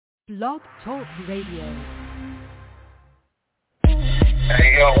Blog Talk Radio.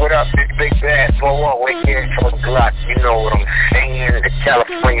 Hey, yo, what up, big bad boy? Wait here for the Glock. You know what I'm saying? The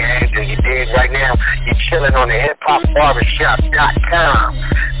California Angel, you dig? Right now, you're chilling on the hiphopbarbershop.com.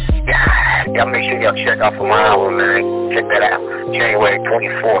 Yeah, y'all make sure y'all check out for my album, man. Check that out. January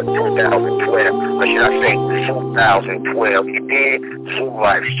 24th, 2012. Or should I say 2012? You dig? Zoo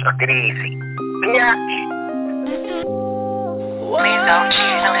Life, chuck it easy. Yeah. Please don't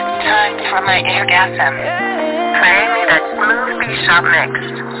cheat when it's time for my orgasm. Play me that smooth B-sharp mix.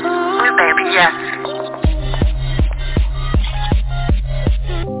 Ooh, baby, yes.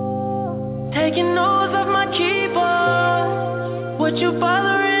 Taking notes off my keyboard. What you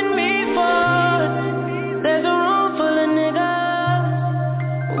bothering me for? There's a room full of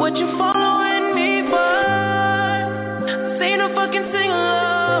niggas. What you following me for? Say no fucking sing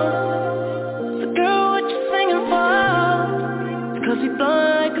along. So girl, what you singing for? Cause we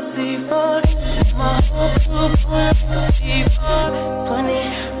blowing like a C4. My whole crew blowing like a C4.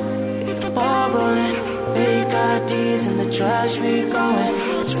 20 ball rolling. Big IDs in the trash, we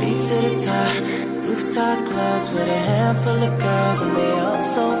going straight to the top. Rooftop clubs with a handful of girls and they all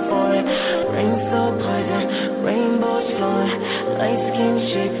so foreign. Rain so poison, rainbows flowing. Light skin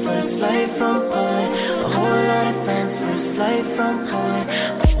chick first flight from Poland. A whole lot of friends first flight from Poland. A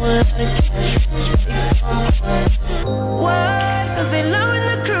whole lot of cash straight from Poland. Why? Cause they loving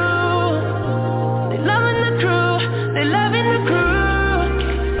the crew. They loving the crew. They loving the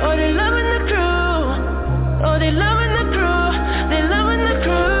crew. Oh, they loving the crew. Oh, they loving the crew. They loving the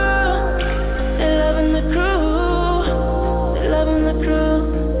crew. They loving the crew. They loving the crew.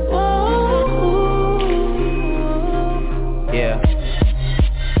 Whoa. Yeah.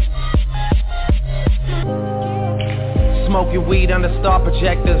 Smoking weed under star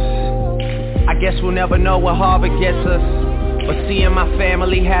projectors. I guess we'll never know what Harvard gets us. But seeing my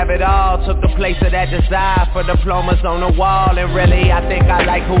family have it all took the place of that desire for diplomas on the wall. And really, I think I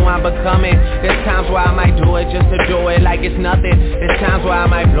like who I'm becoming. There's times where I might do it just to do it like it's nothing. There's times where I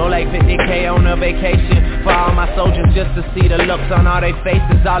might blow like 50K on a vacation for all my soldiers just to see the looks on all their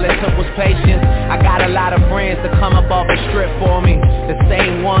faces. All it took was patience. I got a lot of friends that come up off the strip for me, the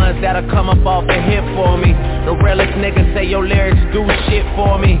same ones that'll come up off the hip for me. The realest niggas say your lyrics do shit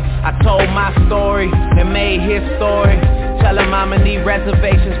for me. I told my story and made his story. Tell him I'ma need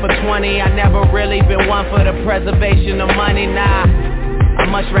reservations for 20. I never really been one for the preservation of money, nah. I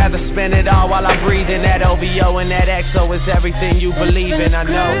much rather spend it all while I'm breathing. That OVO and that XO is everything you believe in, I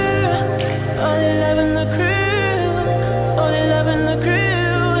know. Oh, they loving the crew. Oh, they loving the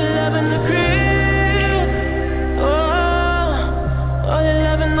crew. They loving the crew. Oh, they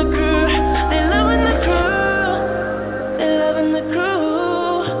loving the crew. They loving the crew. They loving the crew.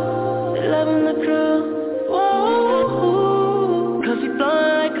 They loving the crew.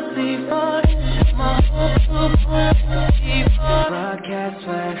 Like a C4, my whole crew like a C4. Broadcast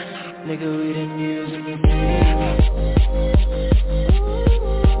flag, nigga, we the music.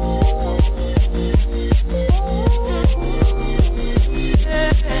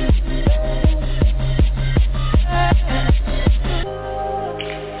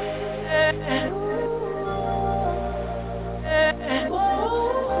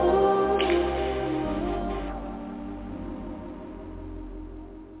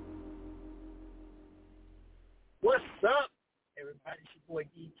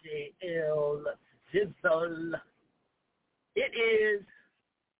 DJ L Jizzle. It is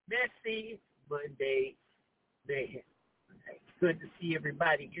Messy Monday Mayhem. It's good to see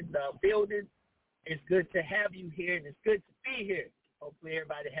everybody in the building. It's good to have you here, and it's good to be here. Hopefully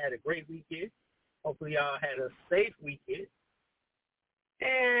everybody had a great weekend. Hopefully y'all had a safe weekend.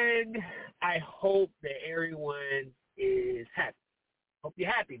 And I hope that everyone is happy. Hope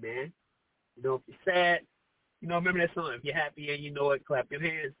you're happy, man. You know, if you're sad, you know, remember that song, if you're happy and you know it, clap your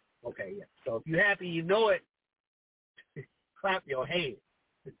hands. Okay, yeah. So if you're happy, you know it, clap your hands.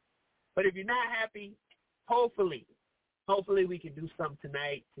 But if you're not happy, hopefully we can do something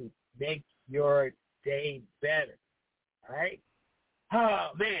tonight to make your day better. All right?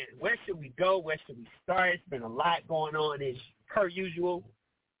 Oh, man, where should we go? Where should we start? It's been a lot going on as per usual.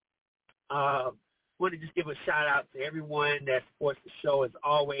 Want to just give a shout-out to everyone that supports the show as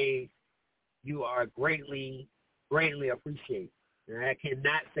always. You are greatly, greatly appreciated. And I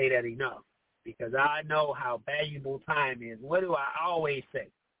cannot say that enough because I know how valuable time is. What do I always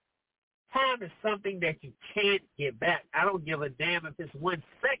say? Time is something that you can't get back. I don't give a damn if it's 1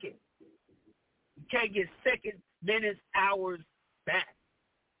 second. You can't get seconds, minutes, hours back.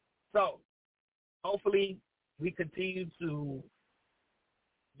 So hopefully we continue to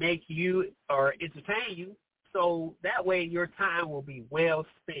make you or entertain you So that way your time will be well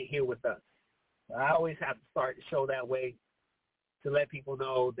spent here with us. I always have to start the show that way to let people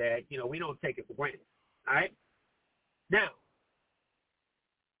know that, we don't take it for granted. All right? Now,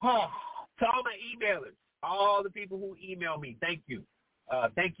 to all my emailers, all the people who email me, thank you.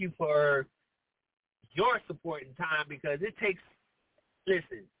 Thank you for your support and time, because it takes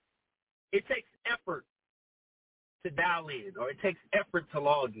effort to dial in, or it takes effort to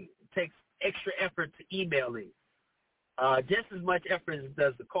log in. It takes extra effort to email in. Just as much effort as it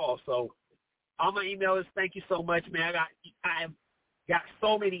does the call. So all my emailers, thank you so much, man. I got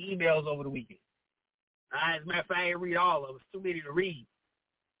so many emails over the weekend. As a matter of fact, I didn't read all of them. It's too many to read.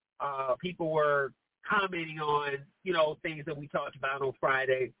 People were commenting on, things that we talked about on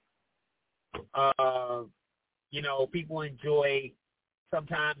Friday. People enjoy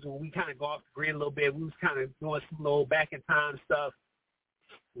sometimes when we kind of go off the grid a little bit. We was kind of doing some little back in time stuff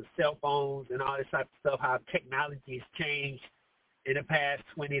with cell phones and all this type of stuff, how technology has changed in the past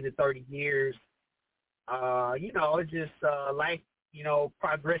 20 to 30 years. It's just life,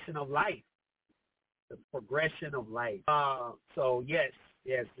 progression of life. The progression of life. So, yes,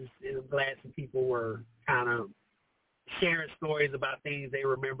 I'm glad some people were kind of sharing stories about things they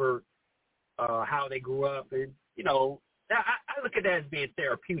remember, how they grew up. And, I look at that as being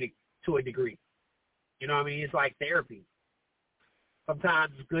therapeutic to a degree. You know what I mean? It's like therapy.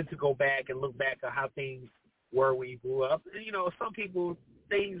 Sometimes it's good to go back and look back at how things were when you grew up. And, some people,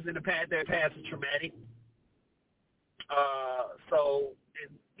 things in their past are traumatic.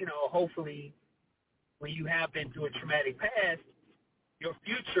 Hopefully when you have been through a traumatic past, your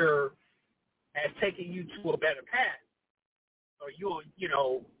future has taken you to a better path. Or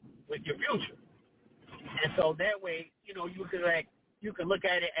with your future. And so that way, you can look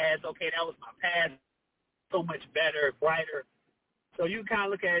at it as, okay, that was my past, so much better, brighter. So you kind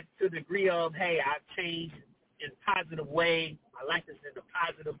of look at it to the degree of, hey, I've changed in a positive way. My life is in a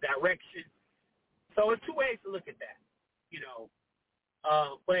positive direction. So it's two ways to look at that,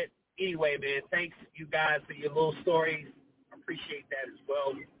 But anyway, man, thanks you guys for your little stories. I appreciate that as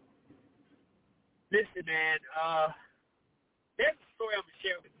well. Listen, man, there's a story I'm going to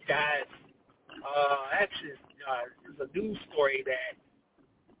share with you guys. Actually, it's a news story that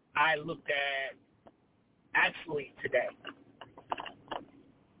I looked at actually today.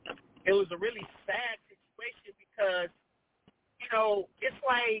 It was a really sad situation because, it's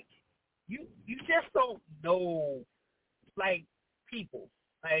like you just don't know, like, people,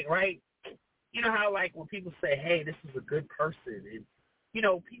 like, right? You know how, like, when people say, hey, this is a good person, and,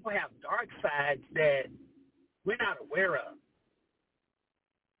 people have dark sides that we're not aware of.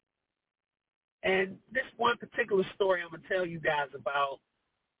 And this one particular story I'm going to tell you guys about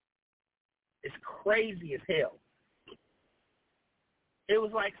is crazy as hell. It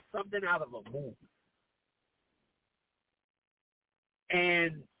was like something out of a movie.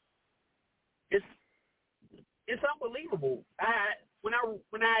 And it's unbelievable. When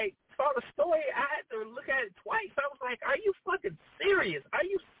I saw the story, I had to look at it twice. I was like, are you fucking serious? Are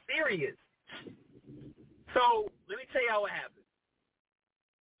you serious? So let me tell y'all what happened.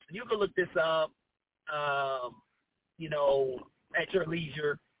 You can look this up, at your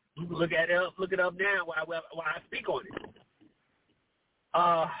leisure. You can look it up now while I speak on it.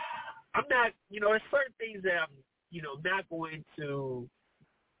 I'm not, there's certain things that I'm, not going to,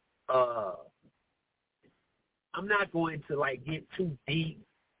 I'm not going to, like, get too deep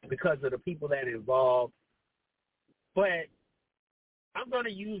because of the people that are involved. But I'm going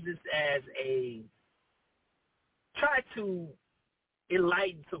to use this as try to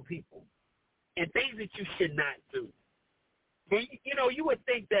enlighten some people and things that you should not do. And, you would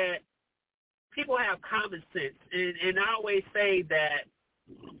think that people have common sense. And I always say that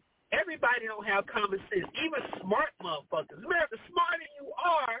everybody don't have common sense, even smart motherfuckers. Remember, the smarter you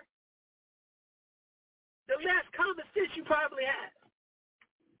are, the less common sense you probably have.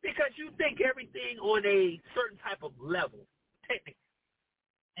 Because you think everything on a certain type of level, technically.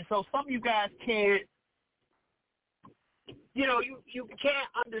 And so some of you guys can't, you can't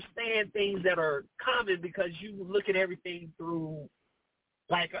understand things that are common because you look at everything through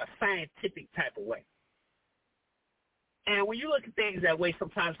like a scientific type of way. And when you look at things that way,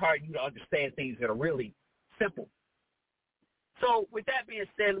 sometimes it's hard for you to understand things that are really simple. So with that being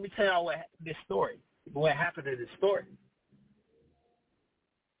said, let me tell you what happened in this story.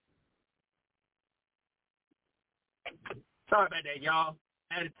 Sorry about that, y'all.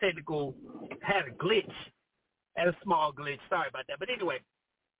 I had a glitch. Had a small glitch. Sorry about that. But anyway,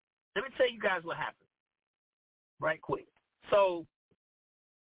 let me tell you guys what happened right quick. So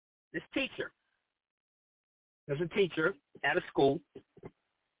there's a teacher at a school,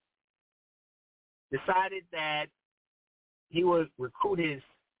 decided that he would recruit his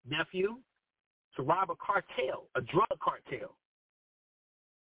nephew to rob a cartel, a drug cartel.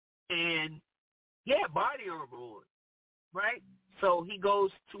 And he had body armor on, right? So he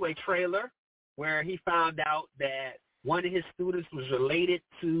goes to a trailer where he found out that one of his students was related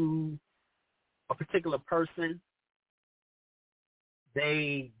to a particular person.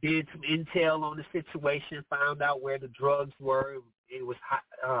 They did some intel on the situation, found out where the drugs were. It was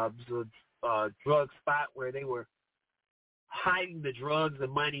a drug spot where they were hiding the drugs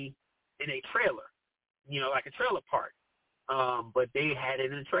and money in a trailer, like a trailer park. But they had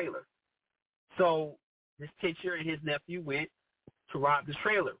it in a trailer. So this teacher and his nephew went to rob the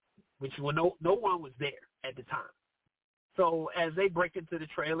trailer, which no one was there at the time. So as they break into the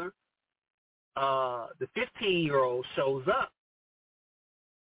trailer, the 15-year-old shows up,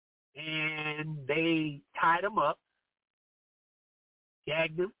 and they tied him up,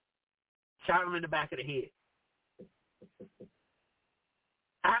 gagged him, shot him in the back of the head.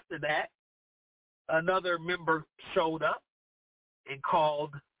 After that, another member showed up and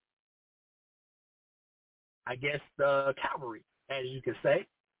called, I guess, the cavalry, as you could say.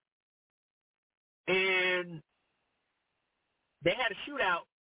 And they had a shootout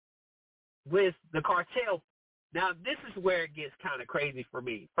with the cartel. Now, this is where it gets kind of crazy for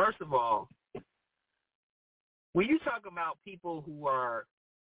me. First of all, when you talk about people who are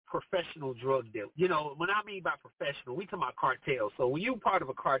professional drug dealers, when I mean by professional, we talk about cartel. So when you're part of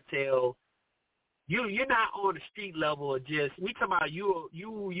a cartel, you're not on the street level or just, we talk about you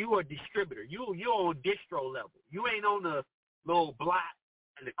are a distributor. You're on distro level. You ain't on the little block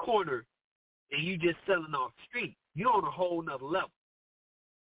in the corner and you just selling off the street. You're on a whole nother level.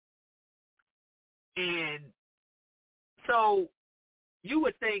 And so you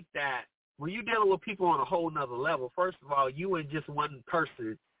would think that when you're dealing with people on a whole nother level, first of all, you and just one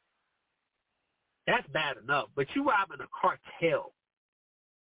person, that's bad enough. But you robbing a cartel,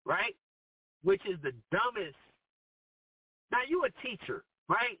 right? Which is the dumbest. Now, you a teacher,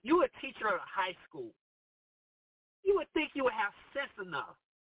 right? You a teacher at a high school. You would think you would have sense enough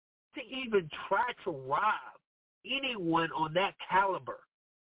to even try to rob anyone on that caliber.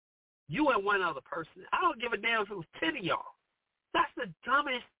 You and one other person. I don't give a damn if it was 10 of y'all. That's the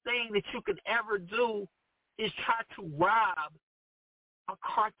dumbest thing that you can ever do is try to rob a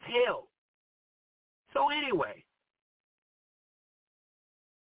cartel. So anyway,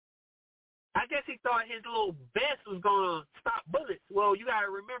 I guess he thought his little vest was going to stop bullets. Well, you got to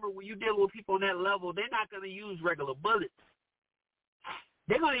remember, when you deal with people on that level, they're not going to use regular bullets.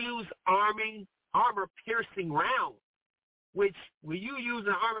 They're going to use armor-piercing rounds, which when you use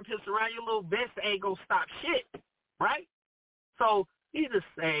an armor-piercing round, your little vest ain't going to stop shit, right? So he just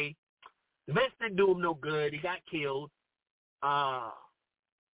say, the vest didn't do him no good. He got killed.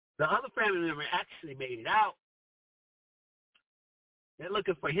 The other family member actually made it out. They're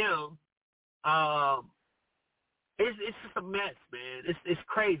looking for him. It's just a mess, man. It's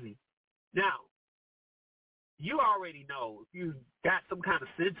crazy. Now, you already know, if you got some kind of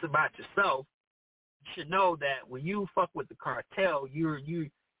sense about yourself, you should know that when you fuck with the cartel, you're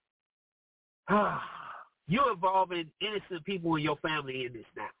involving innocent people in your family in this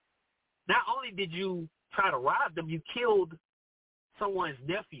now. Not only did you try to rob them, you killed someone's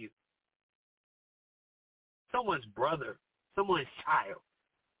nephew, someone's brother, someone's child.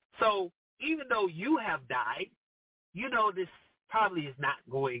 So even though you have died, you know this probably is not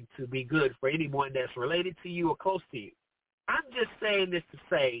going to be good for anyone that's related to you or close to you. I'm just saying this to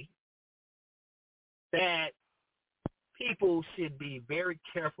say that people should be very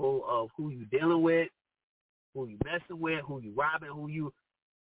careful of who you're dealing with, who you messing with, who you robbing, you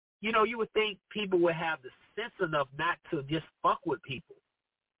would think people would have the sense enough not to just fuck with people.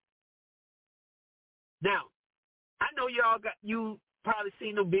 Now, I know you probably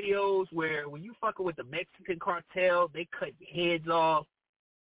seen them videos where when you fucking with the Mexican cartel, they cut your heads off.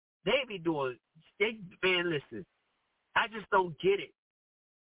 Man, listen, I just don't get it.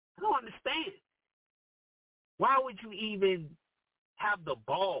 I don't understand. Why would you even have the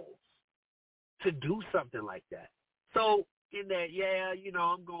balls to do something like that? So in that,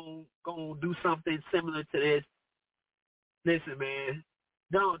 I'm going to do something similar to this. Listen, man,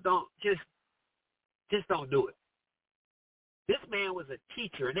 just don't do it. This man was a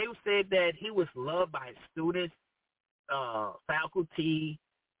teacher, and they said that he was loved by his students, faculty,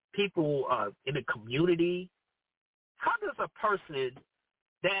 people in the community. How does a person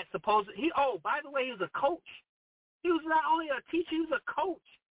that by the way, he was a coach. He was not only a teacher, he was a coach.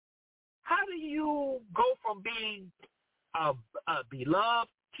 How do you go from being a beloved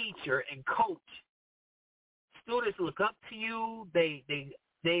teacher and coach? Students look up to you. They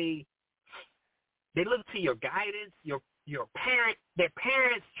They look to your guidance, your parent. Their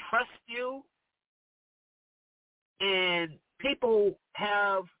parents trust you, and people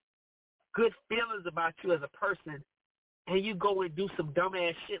have good feelings about you as a person, and you go and do some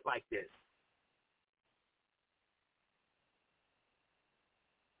dumbass shit like this.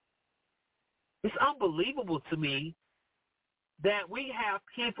 It's unbelievable to me that we have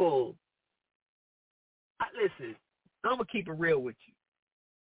people. Listen, I'm going to keep it real with you.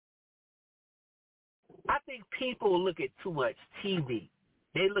 I think people look at too much TV.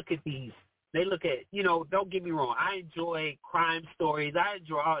 They look at, don't get me wrong, I enjoy crime stories. I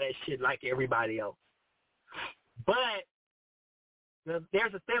enjoy all that shit like everybody else. But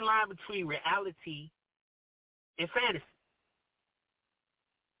there's a thin line between reality and fantasy.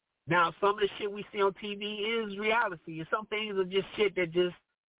 Now, some of the shit we see on TV is reality, and some things are just shit that just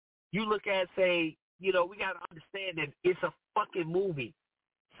you look at, say, we got to understand that it's a fucking movie.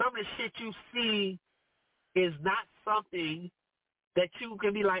 Some of the shit you see is not something that you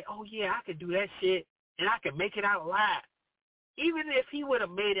can be like, oh, yeah, I could do that shit, and I can make it out alive. Even if he would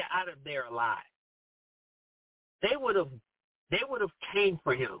have made it out of there alive, they would have came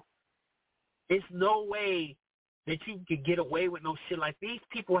for him. It's no way that you could get away with no shit like these.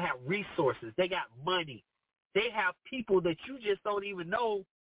 People have resources. They got money. They have people that you just don't even know.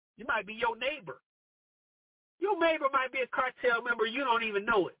 You might be your neighbor. Your neighbor might be a cartel member. You don't even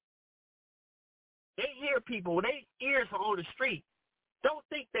know it. They hear people. Their ears are on the street. Don't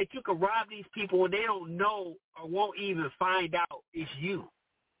think that you can rob these people and they don't know or won't even find out it's you.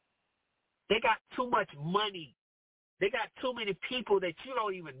 They got too much money. They got too many people that you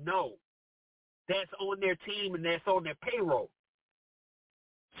don't even know that's on their team and that's on their payroll.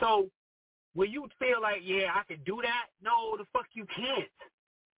 So when you feel like, yeah, I can do that, no, the fuck you can't.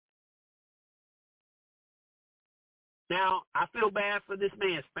 Now, I feel bad for this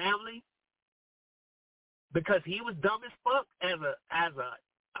man's family because he was dumb as fuck as a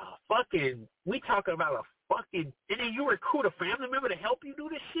fucking, we talking about a fucking, and then you recruit a family member to help you do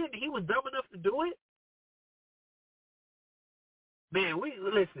this shit and he was dumb enough to do it? Man, we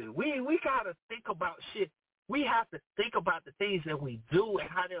got to think about shit. We have to think about the things that we do and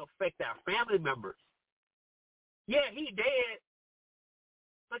how they affect our family members. Yeah, he dead,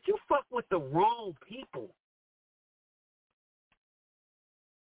 but you fuck with the wrong people.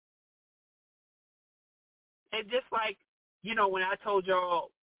 And just like, when I told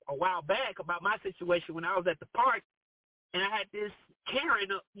y'all a while back about my situation when I was at the park and I had this Karen,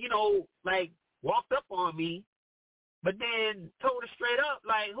 walked up on me, but then told her straight up,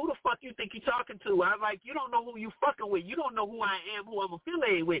 like, who the fuck you think you talking to? I was like, you don't know who you fucking with. You don't know who I am, who I'm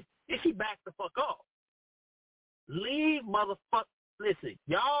affiliated with. And she backed the fuck off. Leave listen,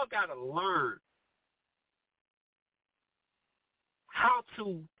 y'all got to learn how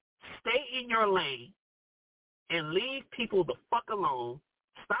to stay in your lane and leave people the fuck alone.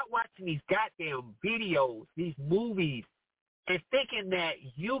 Stop watching these goddamn videos, these movies, and thinking that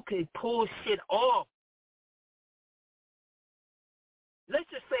you can pull shit off. Let's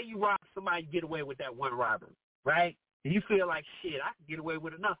just say you rob somebody, get away with that one robbery, right? And you feel like, shit, I can get away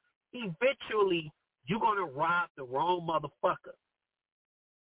with enough. Eventually, you're going to rob the wrong motherfucker.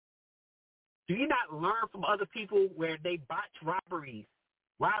 Do you not learn from other people where they botch robberies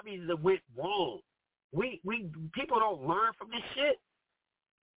that went wrong? People don't learn from this shit.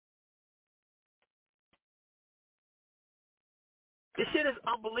 This shit is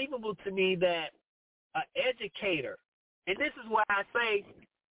unbelievable to me that an educator, and this is why I say,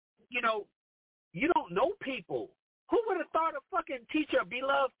 you don't know people. Who would have thought a fucking teacher, a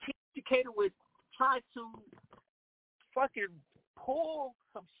beloved educator would try to fucking pull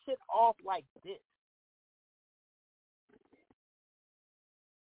some shit off like this?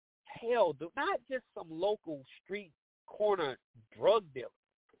 Hell, not just some local street corner drug dealer.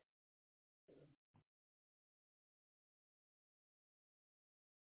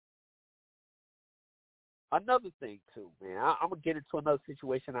 Another thing too, man, I'm gonna get into another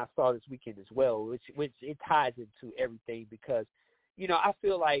situation I saw this weekend as well, which it ties into everything because, I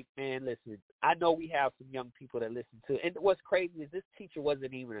feel like, man, listen, I know we have some young people that listen to, and what's crazy is this teacher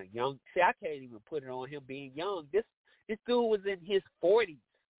wasn't even a young. See, I can't even put it on him being young. This dude was in his 40s.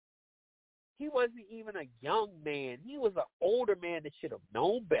 He wasn't even a young man. He was an older man that should have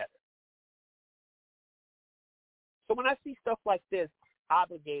known better. So when I see stuff like this,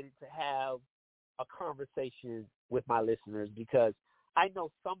 obligated to have a conversation with my listeners because I know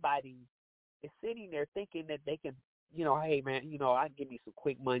somebody is sitting there thinking that they can, hey, man, I can give me some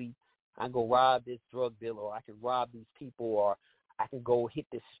quick money. I can go rob this drug dealer, or I can rob these people, or I can go hit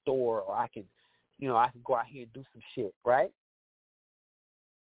this store, or I can go out here and do some shit, right?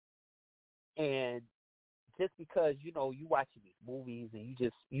 And just because, you watching these movies and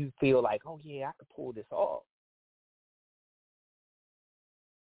you feel like, oh, yeah, I could pull this off.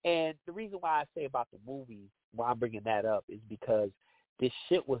 And the reason why I say about the movies, why I'm bringing that up, is because this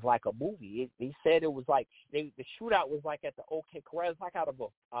shit was like a movie. They said it was like the shootout was like at the OK Corral. It's like out of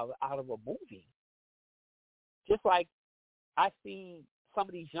a movie. Just like I see some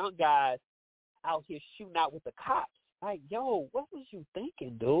of these young guys out here shooting out with the cops. Like, yo, what was you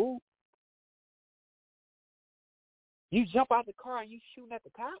thinking, dude? You jump out the car and you shooting at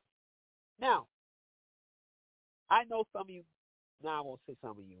the cops? Now, I know some of you. Now I won't say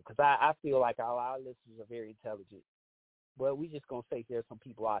some of you because I feel like our listeners are very intelligent. But we just going to say there's some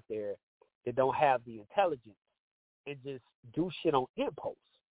people out there that don't have the intelligence and just do shit on impulse.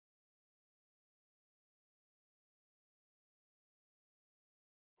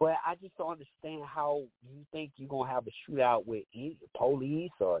 But I just don't understand how you think you're going to have a shootout with any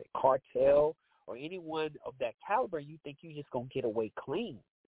police or a cartel or anyone of that caliber. You think you're just going to get away clean.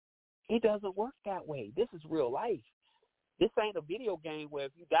 It doesn't work that way. This is real life. This ain't a video game where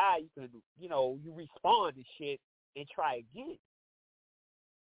if you die, you can, you respawn and shit and try again.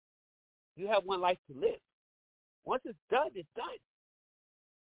 You have one life to live. Once it's done, it's done.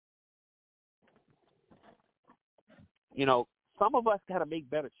 Some of us got to make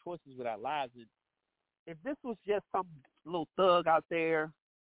better choices with our lives. And if this was just some little thug out there,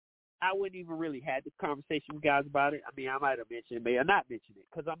 I wouldn't even really had this conversation with guys about it. I mean, I might have mentioned it, may or not mention it,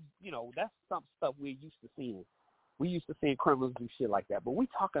 because that's some stuff we're used to seeing. We used to seeing criminals do shit like that. But we're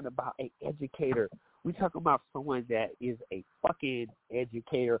talking about an educator. We're talking about someone that is a fucking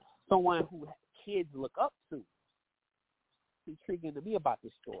educator, someone who kids look up to. It's intriguing to me about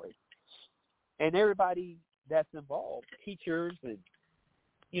this story. And everybody that's involved, teachers and,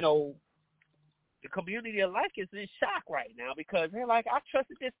 the community alike is in shock right now because they're like, I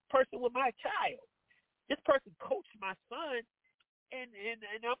trusted this person with my child. This person coached my son. And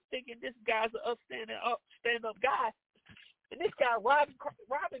I'm thinking this guy's an stand-up guy. And this guy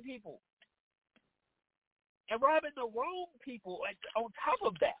robbing people. And robbing the wrong people on top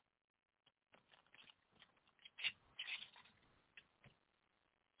of that.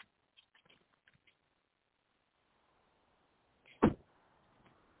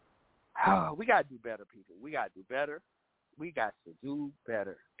 We got to do better, people. We got to do better. We got to do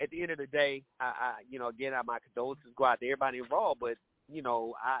better. At the end of the day, again, my condolences go out to everybody involved, but,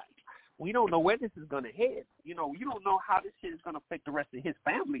 we don't know where this is going to head. You don't know how this shit is going to affect the rest of his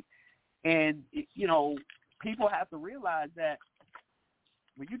family. And, people have to realize that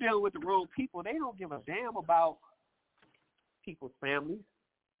when you're dealing with the wrong people, they don't give a damn about people's families.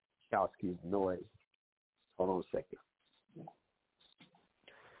 Y'all excuse the noise. Hold on a second.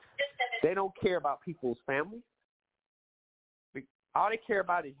 They don't care about people's families. All they care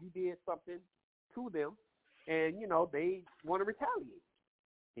about is you did something to them, and, they want to retaliate.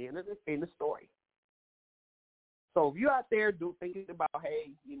 End of the story. So if you're out there thinking about,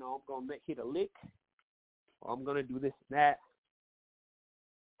 hey, I'm going to hit a lick, or I'm going to do this and that,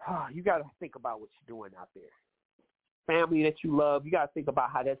 you got to think about what you're doing out there. Family that you love, you got to think about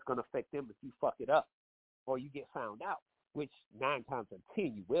how that's going to affect them if you fuck it up or you get found out, which 9 times out of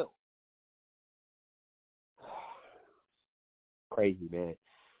 10 you will. Crazy, man.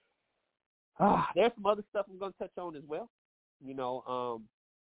 There's some other stuff I'm going to touch on as well.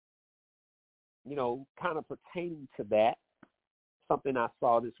 Kind of pertaining to that. Something I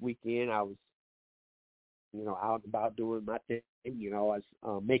saw this weekend. I was, out and about doing my thing. I was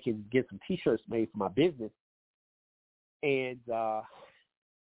get some T-shirts made for my business. And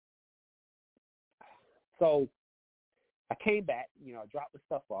so I came back, I dropped the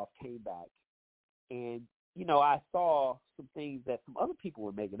stuff off, came back. And, I saw some things that some other people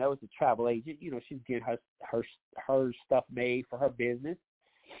were making. That was a travel agent. She's getting her stuff made for her business.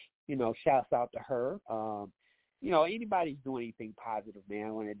 Shouts out to her. Anybody's doing anything positive, man,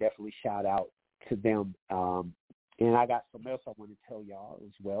 I want to definitely shout out to them. And I got something else I want to tell y'all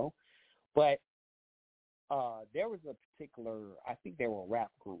as well. But there was a particular, I think they were a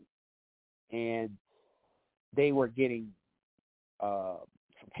rap group, and they were getting some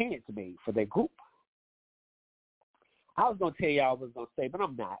pants made for their group. I was going to tell y'all what I was going to say, but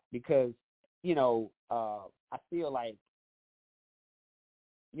I'm not because, I feel like,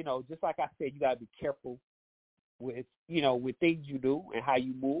 just like I said, you got to be careful with, with things you do and how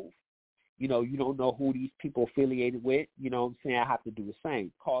you move. You don't know who these people affiliated with. You know what I'm saying? I have to do the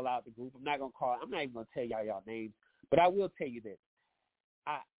same. Call out the group. I'm not even going to tell y'all names, but I will tell you this.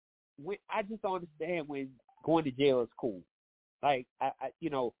 I just don't understand when going to jail is cool. Like,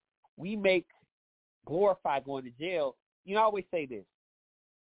 we glorify going to jail. I always say this.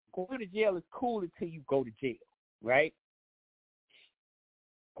 going to jail is cool until you go to jail, right?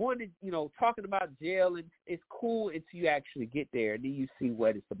 Going to, talking about jail, and it's cool until you actually get there, and then you see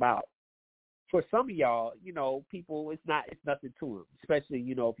what it's about. For some of y'all, people, it's nothing to them. Especially,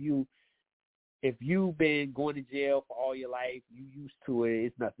 if you've been going to jail for all your life, you used to it,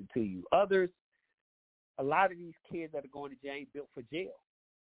 it's nothing to you. Others, a lot of these kids that are going to jail ain't built for jail.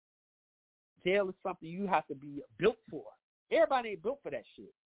 Jail is something you have to be built for. Everybody ain't built for that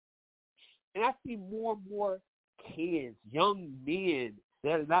shit. And I see more and more kids, young men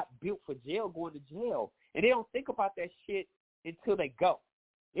that are not built for jail going to jail. And they don't think about that shit until they go.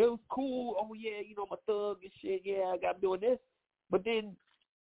 It was cool. Oh, yeah, I'm a thug and shit. Yeah, I got doing this. But then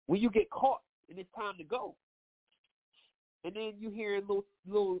when you get caught and it's time to go, and then you hear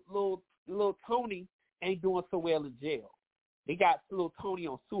little Tony ain't doing so well in jail. They got little Tony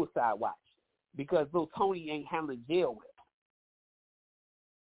on suicide watch because little Tony ain't handling jail well.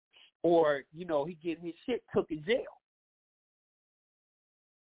 Or, he getting his shit took in jail.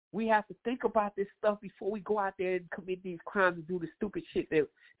 We have to think about this stuff before we go out there and commit these crimes and do the stupid shit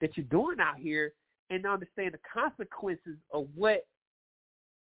that you're doing out here, and understand the consequences of what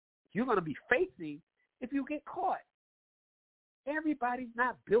you're going to be facing if you get caught. Everybody's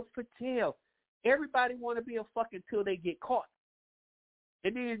not built for jail. Everybody want to be a fuck until they get caught.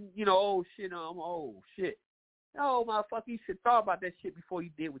 And then, oh, shit. No, motherfucker, you should have thought about that shit before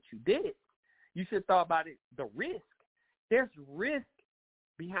you did what you did. You should have thought about it, the risk. There's risk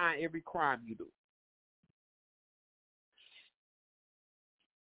behind every crime you do.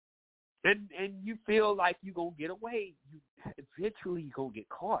 And you feel like you're going to get away. Eventually you're going to get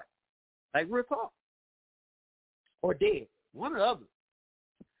caught. Like real talk. Or dead. One or the other.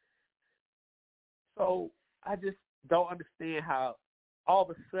 So I just don't understand how all of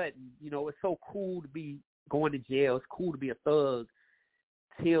a sudden, it's so cool to be going to jail. It's cool to be a thug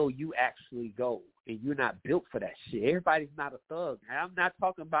till you actually go. And you're not built for that shit. Everybody's not a thug. And I'm not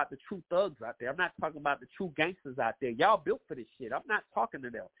talking about the true thugs out there. I'm not talking about the true gangsters out there. Y'all built for this shit. I'm not talking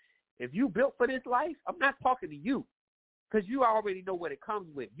to them. If you built for this life, I'm not talking to you because you already know what it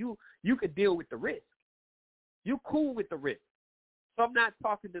comes with. You could deal with the risk. You cool with the risk. So I'm not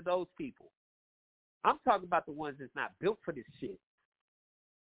talking to those people. I'm talking about the ones that's not built for this shit.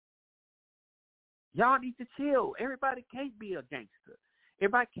 Y'all need to chill. Everybody can't be a gangster.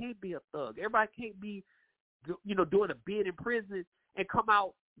 Everybody can't be a thug. Everybody can't be, doing a bid in prison and come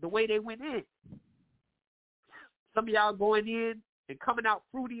out the way they went in. Some of y'all going in and coming out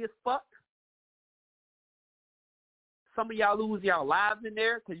fruity as fuck. Some of y'all lose y'all lives in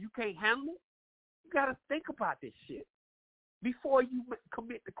there because you can't handle it. You got to think about this shit before you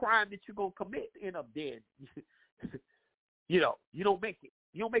commit the crime that you're going to commit to end up dead. You don't make it.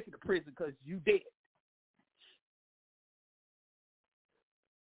 You don't make it to prison because you dead.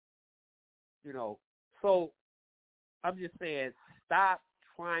 So I'm just saying, stop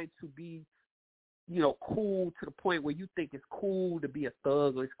trying to be, cool to the point where you think it's cool to be a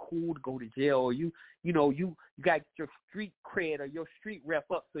thug or it's cool to go to jail or you got your street cred or your street rep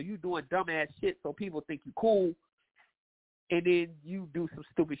up, so you doing dumbass shit so people think you cool, and then you do some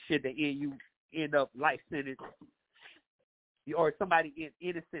stupid shit that you end up life sentence, or somebody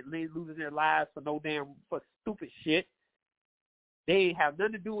innocently losing their lives for stupid shit. They have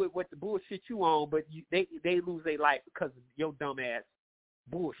nothing to do with what the bullshit you on, but they lose their life because of your dumbass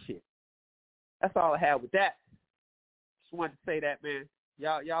bullshit. That's all I have with that. Just wanted to say that, man.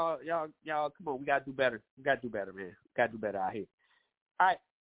 Y'all, come on, we gotta do better. We gotta do better, man. We gotta do better out here. All right,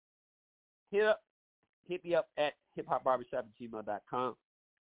 hit me up at hiphopbarbershop@gmail.com.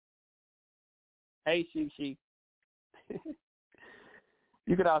 Hey, she.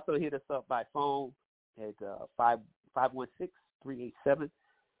 You can also hit us up by phone at 516-387-1245.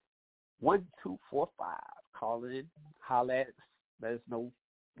 Call in, holler at us, let us know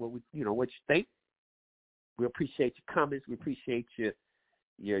what you think. We appreciate your comments. We appreciate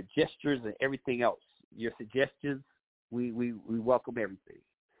your gestures and everything else. Your suggestions. We welcome everything.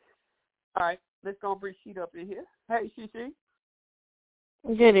 All right, let's go and bring Sheet up in here. Hey, She.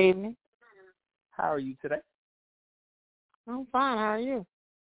 Good evening. How are you today? I'm fine. How are you?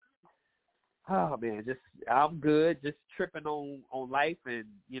 Oh man, I'm good. Just tripping on life, and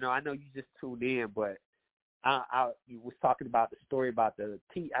I know you just tuned in, but you was talking about the story about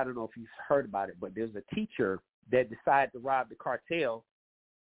I don't know if you've heard about it, but there's a teacher that decided to rob the cartel,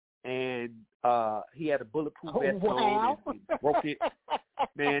 and he had a bulletproof vest on and he broke it.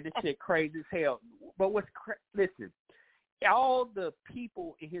 Man, this shit crazy as hell. But listen, all the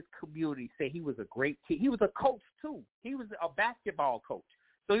people in his community say he was a great kid. He was a coach too. He was a basketball coach.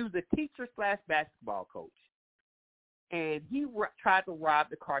 So he was a teacher / basketball coach. and he tried to rob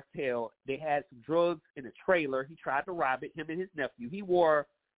the cartel. They had some drugs in a trailer. He tried to rob it, him and his nephew. He wore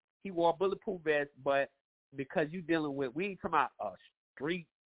a bulletproof vest, but because you dealing with, we ain't talking about a street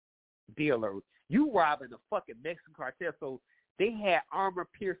dealer. You robbing a fucking Mexican cartel, so they had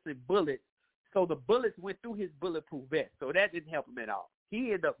armor-piercing bullets, so the bullets went through his bulletproof vest, so that didn't help him at all.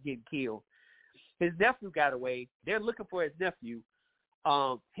 He ended up getting killed. His nephew got away. They're looking for his nephew.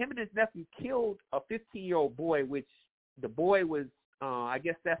 Him and his nephew killed a 15-year-old boy, which the boy was, I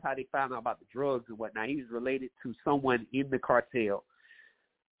guess that's how they found out about the drugs and whatnot. He was related to someone in the cartel.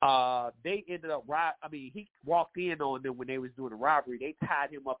 They ended up he walked in on them when they was doing the robbery. They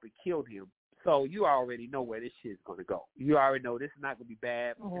tied him up and killed him. So you already know where this shit's going to go. You already know this is not going to be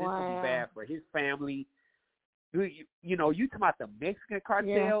bad. Wow. This is going to be bad for his family. You talking about the Mexican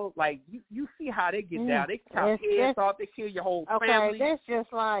cartel? Like, you see how they get down. They chop heads off. They kill your whole family. Okay, that's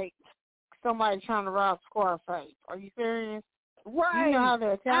just like somebody trying to rob Scarface. Are you serious? Right. You know how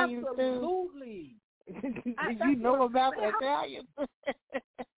the Italians Absolutely. do? You know about the Italians?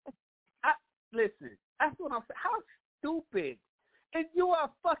 Listen, that's what I'm saying. How stupid. And you are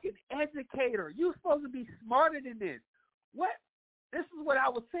a fucking educator. You're supposed to be smarter than this. What? This is what I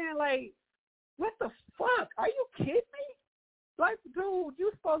was saying, like, what the fuck? Are you kidding me? Like, dude,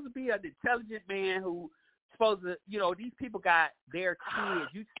 you're supposed to be an intelligent man who supposed to, these people got their kids.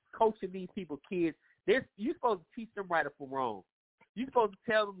 You coaching these people kids. You're supposed to teach them right or wrong. You're supposed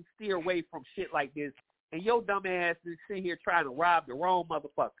to tell them to steer away from shit like this. And your dumb ass is sitting here trying to rob the wrong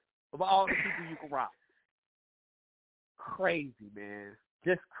motherfucker of all the people you can rob. Crazy, man.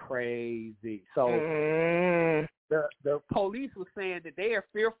 Just crazy. So the police was saying that they are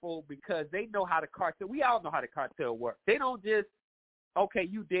fearful because they know how the cartel, we all know how the cartel works. They don't just, okay,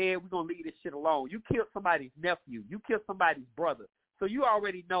 you dead, we're going to leave this shit alone. You killed somebody's nephew. You killed somebody's brother. So you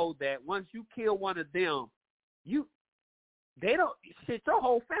already know that once you kill one of them, your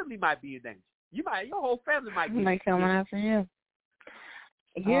whole family might be in danger. Your whole family might be. They coming after you.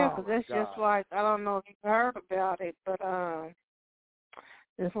 Yeah, because that's just like, I don't know if you've heard about it, but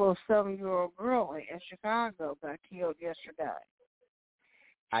this little 7-year-old girl in Chicago got killed yesterday.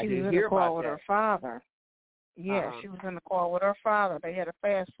 I She didn't was in hear the car about with that. her father. Yeah, she was in the car with her father. They had a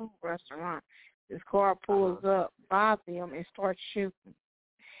fast food restaurant. This car pulls up by them and starts shooting.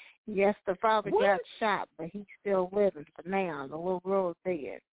 Yes, the father got shot, but he's still living for now. The little girl is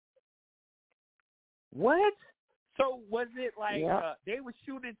dead. What? So was it like they were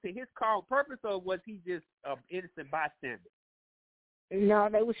shooting to his car on purpose, or was he just an innocent bystander? No,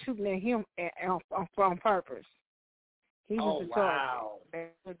 they were shooting at him on purpose. He was the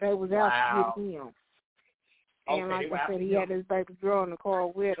target. They was out to get him. And like I said, he had his baby girl in the car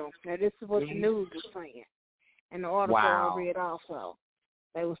with him. Now, this is what the news was saying. And the article I read also.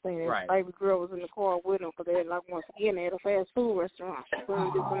 They were saying his baby girl was in the car with him because they had, like, once again, they had a fast food restaurant. She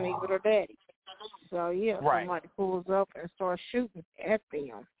couldn't do something with her daddy. So, somebody pulls up and starts shooting at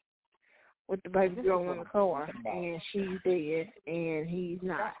them with the baby girl in the car. And she's dead, and he's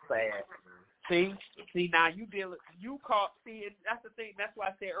not. Bad. See, now you that's the thing. That's why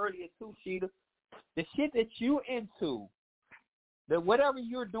I said earlier, too, Sheeta. The shit that you into, whatever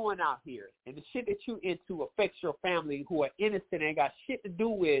you're doing out here, and the shit that you into affects your family who are innocent and got shit to do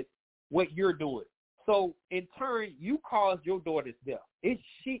with what you're doing. So, in turn, you caused your daughter's death.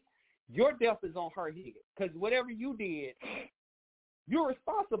 Your death is on her head. Because whatever you did, you're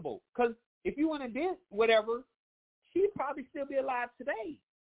responsible. Because if you wouldn't have did whatever, she'd probably still be alive today.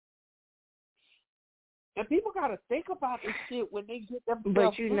 And people got to think about this shit when they get them.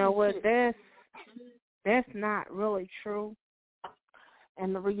 But you know what? That's not really true.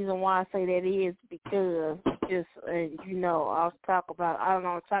 And the reason why I say that is because I'll talk about, I don't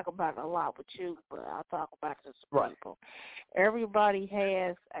want to talk about it a lot with you, but I'll talk about it to people. Everybody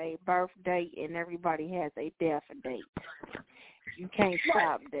has a birth date and everybody has a death date. You can't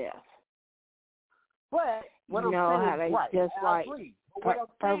stop death. But what you know how they just like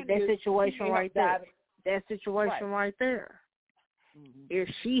that situation right there. That situation right there. Mm-hmm. If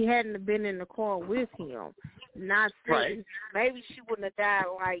she hadn't been in the car with him, not saying maybe she wouldn't have died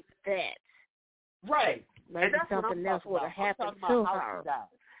like that. Right. Maybe something else would have happened to her.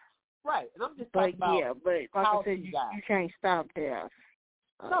 Right. And I'm just talking about but like I said, you can't stop death.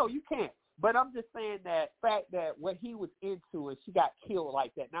 No, you can't. But I'm just saying that fact that what he was into and she got killed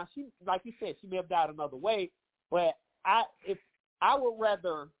like that. Now she, like you said, she may have died another way. But if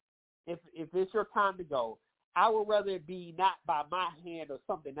it's your time to go, I would rather it be not by my hand or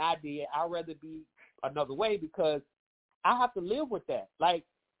something I did. I'd rather be another way because I have to live with that. Like,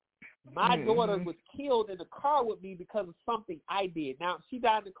 my daughter was killed in the car with me because of something I did. Now, she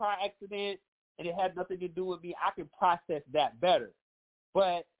died in a car accident. and it had nothing to do with me, I can process that better.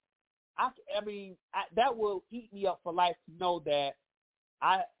 But that will eat me up for life to know that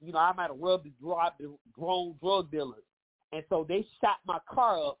I might have rubbed the grown drug dealers, and so they shot my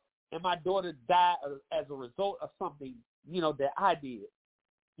car up, and my daughter died as a result of something, that I did.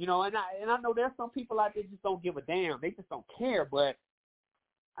 And I know there's some people out there just don't give a damn. They just don't care. But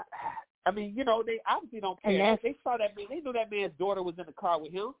they obviously don't care. They saw that man. They knew that man's daughter was in the car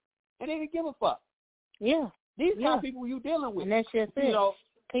with him, and they didn't give a fuck. Yeah, these kind of people you dealing with. And that's just it.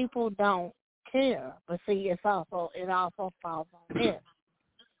 People don't care, but see, it also falls on them.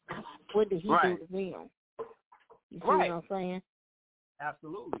 What did he do to them? You see what I'm saying?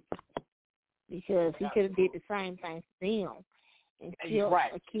 Absolutely. Because he could have did the same thing to them and killed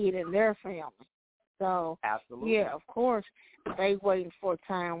a kid in their family. So, absolutely. Yeah, of course, they waiting for a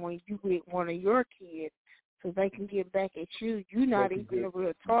time when you get one of your kids so they can get back at you. You're not even a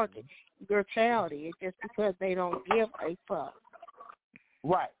real target. Your child is, just because they don't give a fuck.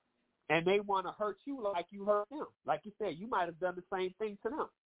 Right. And they want to hurt you like you hurt them. Like you said, you might have done the same thing to them.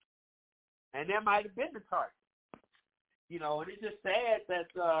 And that might have been the target. And it's just sad that,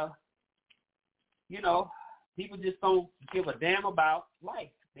 people just don't give a damn about life.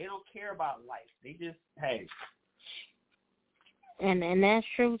 They don't care about life. They just, hey. And that's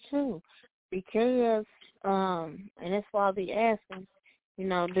true, too. Because, and that's why I be asking,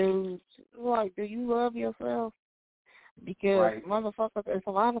 dudes, do you love yourself? Because, motherfuckers, there's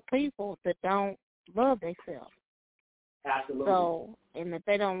a lot of people that don't love themselves. Absolutely. So, and if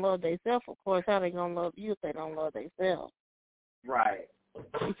they don't love themselves, of course, how they going to love you if they don't love themselves? Right.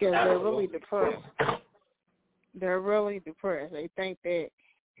 Because they're really depressed. They're really depressed. They think that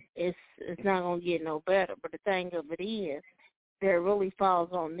it's not going to get no better. But the thing of it is, that really falls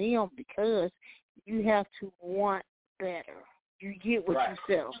on them because you have to want better. You get what you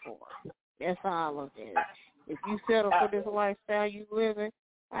settle for. That's how I look at it. If you settle for this lifestyle you living,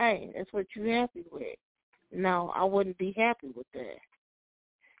 hey, that's what you're happy with. No, I wouldn't be happy with that.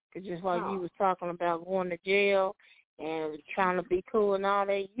 Because just like you was talking about going to jail and trying to be cool and all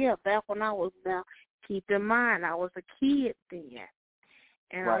that, yeah, back when I was now, keep in mind, I was a kid then.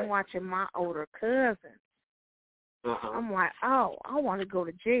 And I'm watching my older cousins. I'm like, oh, I want to go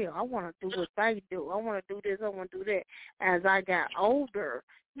to jail. I want to do what they do. I want to do this. I want to do that. As I got older,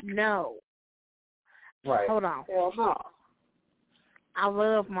 no. Right. Hold on. Hell no. I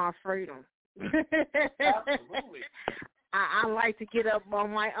love my freedom. Absolutely. I like to get up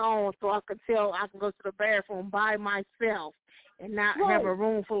on my own so I can go to the bathroom by myself and not have a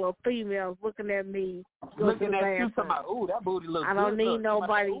room full of females looking at me. Looking at you, talking about, ooh, that booty looks good. I don't need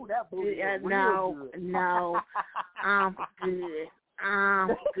nobody. Ooh, that booty no, I'm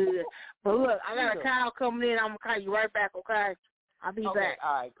good. But look, I got a call coming in. I'm going to call you right back, okay? I'll be back.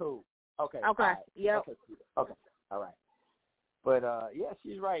 All right, cool. Okay. Right. Yep. Okay. All right. But, yeah,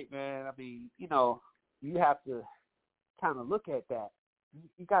 she's right, man. I mean, you have to kind of look at that.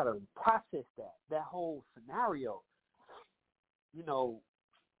 You got to process that whole scenario.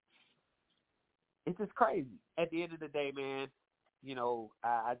 It's just crazy. At the end of the day, man,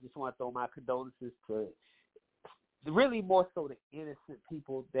 I just want to throw my condolences to really more so the innocent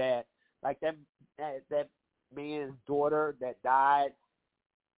people that, like that man's daughter that died.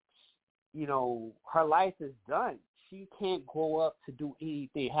 Her life is done. She can't grow up to do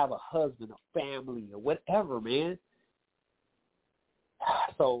anything, have a husband, a family, or whatever, man.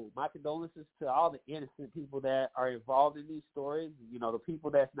 So my condolences to all the innocent people that are involved in these stories. The people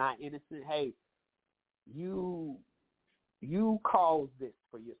that's not innocent, hey, you caused this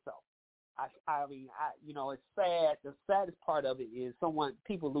for yourself. I mean, it's sad. The saddest part of it is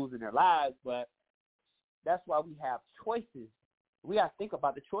people losing their lives, but that's why we have choices. We got to think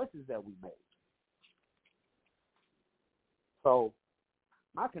about the choices that we made. So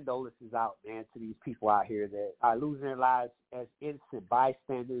my condolences out, man, to these people out here that are losing their lives as innocent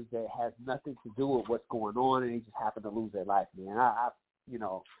bystanders that has nothing to do with what's going on, and they just happen to lose their life, man.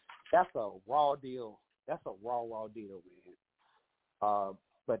 That's a raw deal. That's a raw deal, man.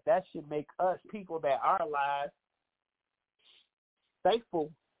 But that should make us, people that are alive,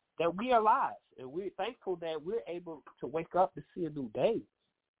 thankful that we are alive, and we're thankful that we're able to wake up to see a new day.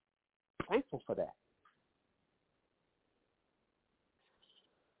 Thankful for that.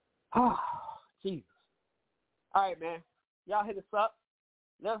 Oh, Jesus. All right, man. Y'all hit us up.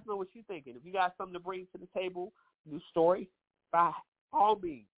 Let us know what you're thinking. If you got something to bring to the table, new story, by all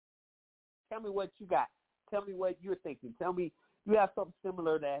means, tell me what you got. Tell me what you're thinking. Tell me you have something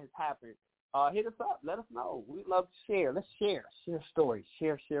similar that has happened. Hit us up. Let us know. We'd love to share. Let's share. Share stories.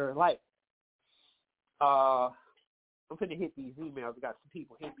 Share life. I'm going to hit these emails. We got some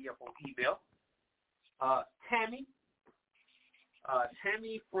people hit me up on email. Tammy.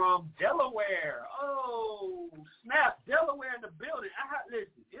 Tammy from Delaware. Oh, snap. Delaware in the building.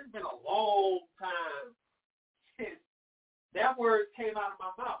 Listen, it's been a long time since that word came out of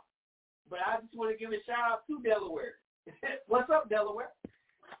my mouth. But I just want to give a shout out to Delaware. What's up, Delaware?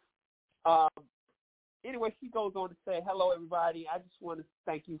 Anyway, she goes on to say, hello, everybody. I just want to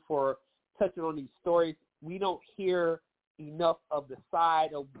thank you for touching on these stories. We don't hear enough of the side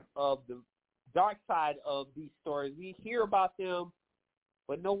of the dark side of these stories. We hear about them,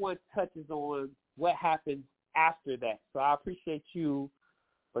 but no one touches on what happens after that. So I appreciate you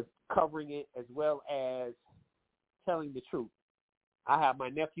for covering it as well as telling the truth. I have my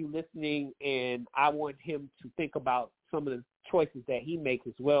nephew listening, and I want him to think about some of the choices that he makes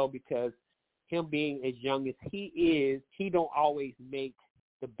as well, because him being as young as he is, he don't always make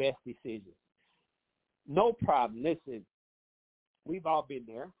the best decisions. No problem. Listen, we've all been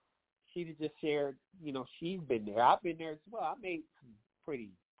there. She just shared, she's been there. I've been there as well. I made some pretty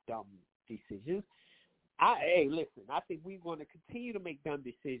dumb decisions. Listen, I think we're going to continue to make dumb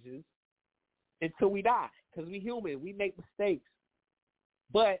decisions until we die, because we're human. We make mistakes.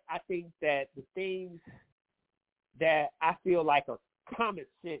 But I think that the things that I feel like are common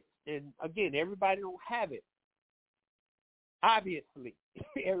sense, and again, everybody don't have it. Obviously,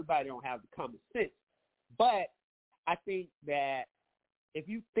 everybody don't have the common sense. But I think that if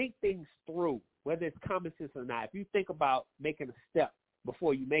you think things through, whether it's common sense or not, if you think about making a step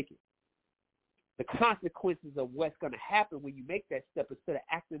before you make it, the consequences of what's going to happen when you make that step instead of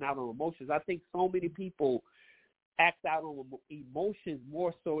acting out on emotions. I think so many people act out on emotions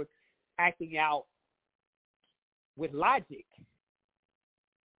more so acting out with logic.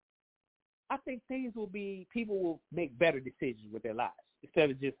 I think people will make better decisions with their lives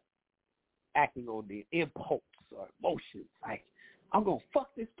instead of just acting on the impulse or emotions. Like, I'm going to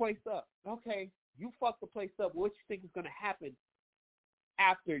fuck this place up. Okay, you fuck the place up. What you think is going to happen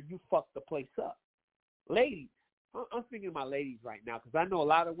after you fuck the place up? Ladies, I'm speaking to my ladies right now because I know a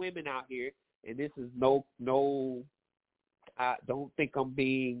lot of women out here, and this is I don't think I'm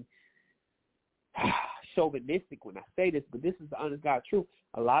being chauvinistic when I say this, but this is the honest God truth.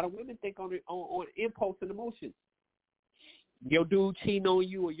 A lot of women think on impulse and emotions. Your dude cheating on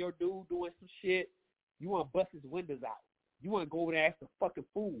you or your dude doing some shit, you want to bust his windows out. You want to go over there and act a fucking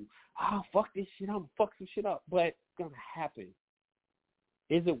fool. Oh, fuck this shit. I'm going to fuck some shit up. But it's going to happen.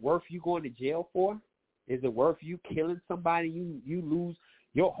 Is it worth you going to jail for? Is it worth you killing somebody? You lose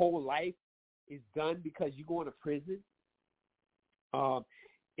your whole life is done because you going to prison?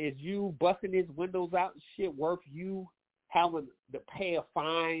 Is you busting his windows out and shit worth you having to pay a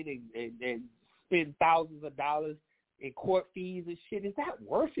fine and spend thousands of dollars in court fees and shit? Is that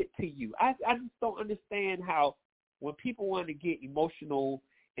worth it to you? I just don't understand how when people want to get emotional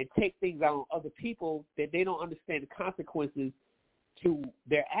and take things out on other people, that they don't understand the consequences to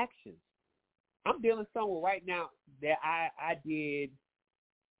their actions. I'm dealing with someone right now that I did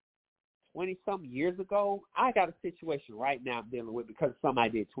 20-some years ago. I got a situation right now I'm dealing with because of something I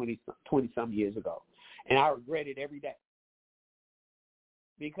did 20-some years ago. And I regret it every day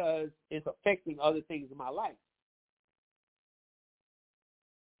because it's affecting other things in my life.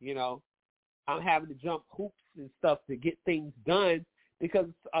 You know, I'm having to jump hoops and stuff to get things done because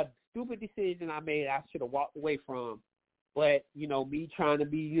a stupid decision I made I should have walked away from. But, me trying to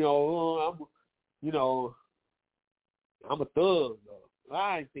be, I'm a thug.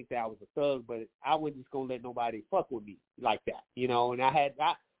 I didn't think that I was a thug, but I wasn't just going to let nobody fuck with me like that, And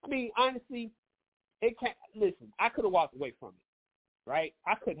honestly, I could have walked away from it, right?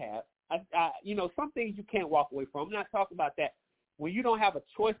 I could have. Some things you can't walk away from. I'm not talking about that. When you don't have a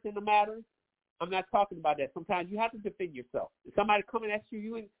choice in the matter, I'm not talking about that. Sometimes you have to defend yourself. If somebody coming at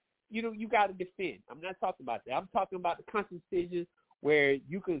you, you got to defend. I'm not talking about that. I'm talking about the conscious decisions where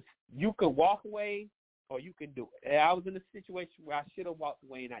you can walk away or you can do it. And I was in a situation where I should have walked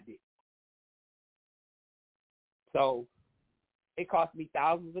away and I did. So it cost me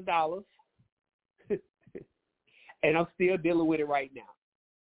thousands of dollars, and I'm still dealing with it right now.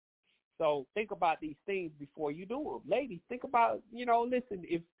 So think about these things before you do them. Ladies, think about, listen,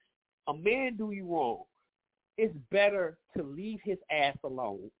 if a man do you wrong, it's better to leave his ass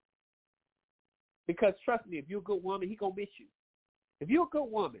alone. Because trust me, if you're a good woman, he going to miss you. If you're a good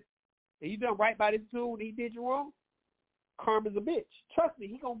woman and you done right by this dude and he did you wrong, karma's a bitch. Trust me,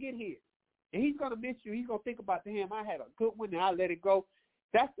 he going to get here. And he's going to miss you. He's going to think about, damn, I had a good one and I let it go.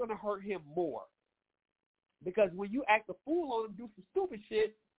 That's going to hurt him more. Because when you act a fool on him, do some stupid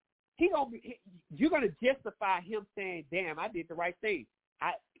shit, you're going to justify him saying, damn, I did the right thing.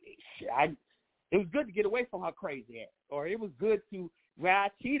 It was good to get away from her crazy ass. Or it was good to Well, I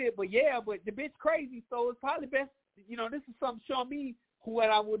cheated, but the bitch crazy, so it's probably best, this is something showing me what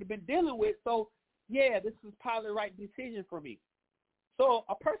I would have been dealing with. So, yeah, this is probably the right decision for me. So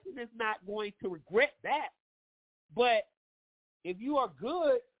a person is not going to regret that. But if you are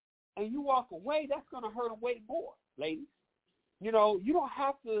good and you walk away, that's going to hurt them way more, ladies. You don't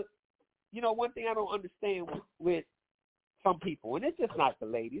have to, one thing I don't understand with some people, and it's just not the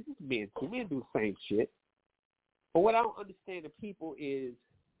ladies, it's men too. Men do the same shit. But what I don't understand of people is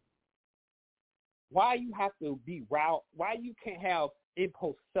why you have to be wild, why you can't have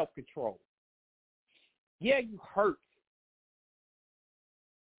impulse self-control. Yeah, you hurt,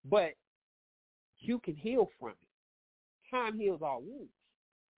 but you can heal from it. Time heals all wounds.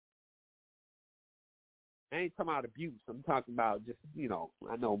 I ain't talking about abuse. I'm talking about just,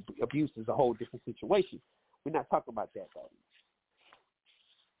 I know abuse is a whole different situation. We're not talking about that, though.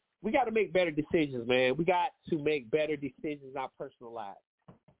 We got to make better decisions, man. We got to make better decisions in our personal lives.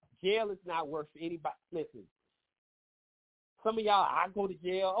 Jail is not worth anybody. Listen, some of y'all, I go to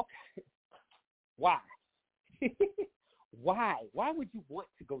jail. Okay. Why? Why? Why would you want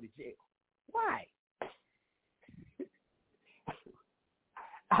to go to jail? Why?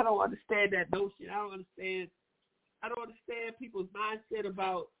 I don't understand that notion. I don't understand people's mindset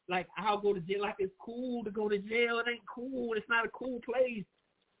about, like, I'll go to jail. Like, it's cool to go to jail. It ain't cool. It's not a cool place.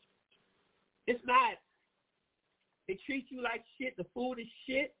 It's not. They treat you like shit. The food is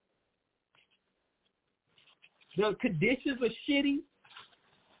shit. The conditions are shitty.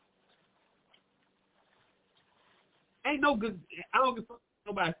 Ain't no good. I don't give a fuck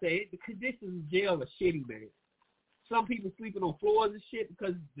what nobody say it. The conditions in jail are shitty, man. Some people sleeping on floors and shit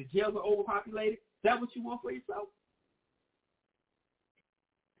because the jails are overpopulated. Is that what you want for yourself?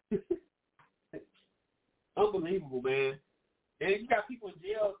 Unbelievable, man. And you got people in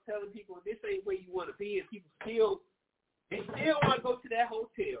jail telling people this ain't where you want to be, and people still want to go to that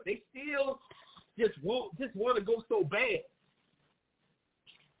hotel. They still just want to go so bad.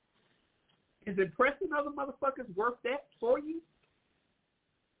 Is impressing other motherfuckers worth that for you?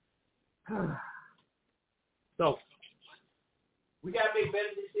 So we gotta make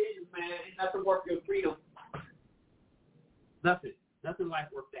better decisions, man. Ain't nothing worth your freedom. Nothing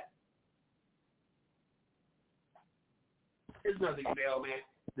life worth that. Here's another email, man.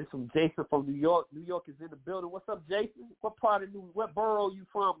 This from Jason from New York. New York is in the building. What's up, Jason? What borough you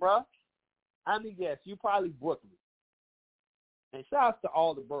from, bro? I'm gonna guess you probably Brooklyn. And shout out to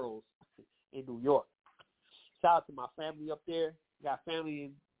all the boroughs in New York. Shout out to my family up there. Got family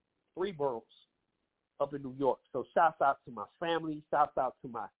in 3 boroughs up in New York. So shout out to my family. Shout out to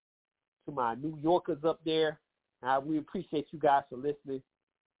my New Yorkers up there. We appreciate you guys for listening.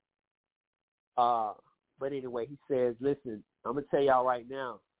 But anyway, he says, listen, I'm going to tell y'all right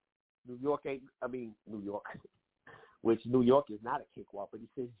now, New York, which New York is not a cakewalk, but he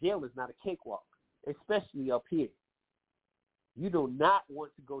says jail is not a cakewalk, especially up here. You do not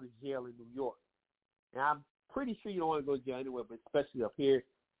want to go to jail in New York. And I'm pretty sure you don't want to go to jail anywhere, but especially up here,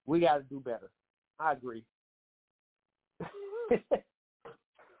 we got to do better. I agree.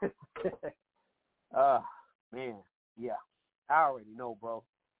 Man, yeah, I already know, bro.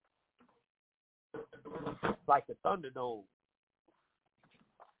 It's like the Thunderdome.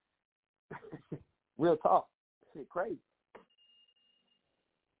 Real talk. Shit crazy.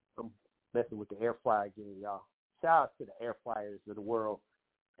 I'm messing with the air fryer again, y'all. Shout out to the air fryers of the world.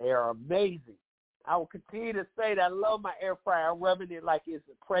 They are amazing. I will continue to say that I love my air fryer. I'm rubbing it like it's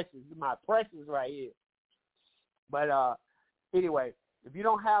precious. My precious right here. But anyway, if you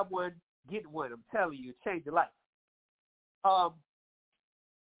don't have one, get one. I'm telling you, change your life.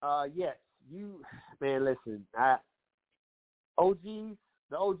 Yes, man, listen. The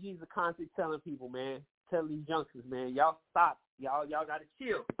OGs are constantly telling people, man, telling these youngsters, man, y'all stop. Y'all got to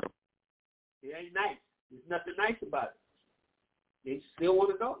chill. It ain't nice. There's nothing nice about it. They still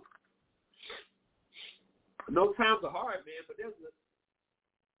want to go. No times are hard, man, but there's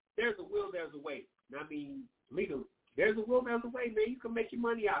a will, there's a way. I mean, legally. There's a will, there's a way, man. You can make your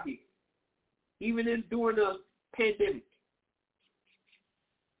money out here. Even during the pandemic.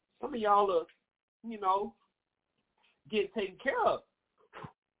 Some of y'all are, getting taken care of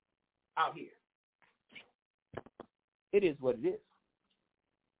out here. It is what it is.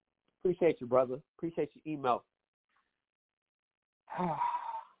 Appreciate you, brother. Appreciate your email.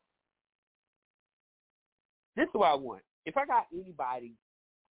 This is what I want. If I got anybody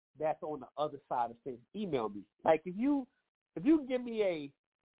that's on the other side of things, email me. Like if you can give me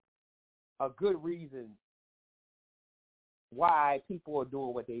a good reason why people are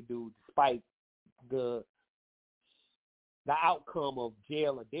doing what they do despite the outcome of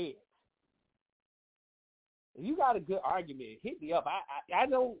jail or dead. If you got a good argument, hit me up. I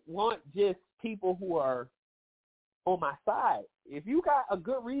don't want just people who are on my side. If you got a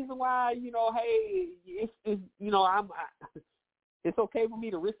good reason why, hey, it's it's okay for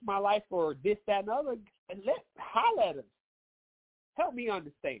me to risk my life for this, that, and other, and holler at us. Help me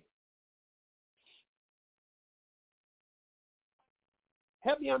understand.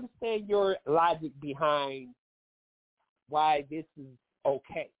 Help me understand your logic behind why this is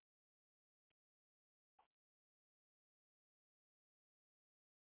okay.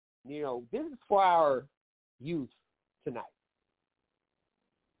 This is for our youth tonight.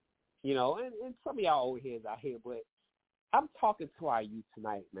 And some of y'all old heads out here, but I'm talking to our youth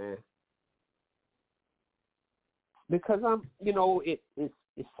tonight, man. Because it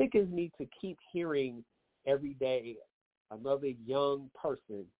sickens me to keep hearing every day another young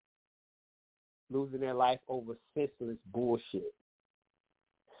person losing their life over senseless bullshit.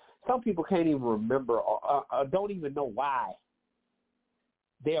 Some people can't even remember or don't even know why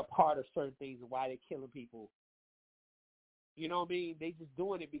they're a part of certain things and why they're killing people. You know what I mean? They just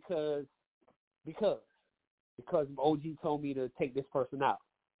doing it because OG told me to take this person out.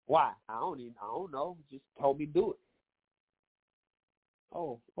 Why? I don't know. Just told me to do it.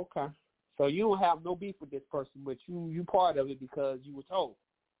 Oh, okay. So you don't have no beef with this person, but you part of it because you were told.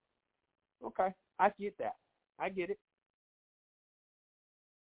 Okay, I get that. I get it.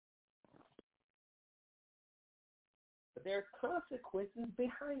 But there's consequences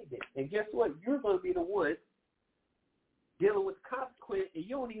behind it. And guess what? You're going to be the one dealing with consequence, and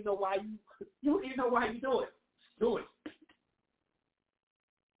you don't even know why you do it. Do it.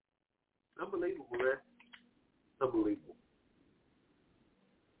 Unbelievable, man. Unbelievable.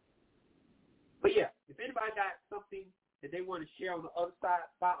 But yeah, if anybody got something that they want to share on the other side,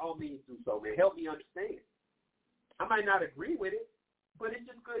 by all means do so, man. Help me understand. I might not agree with it, but it's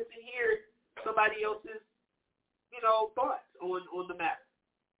just good to hear somebody else's, thoughts on the matter.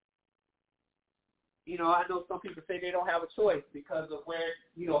 I know some people say they don't have a choice because of where,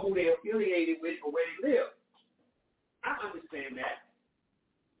 who they're affiliated with or where they live. I understand that.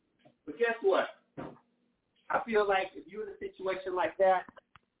 But guess what? I feel like if you're in a situation like that,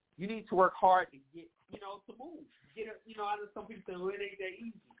 you need to work hard to get, to move. I know some people say, well, it ain't that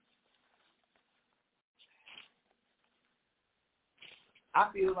easy. I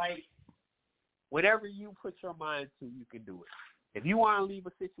feel like whatever you put your mind to, you can do it. If you want to leave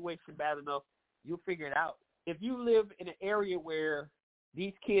a situation bad enough, you'll figure it out. If you live in an area where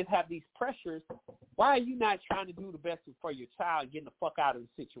these kids have these pressures, why are you not trying to do the best for your child and getting the fuck out of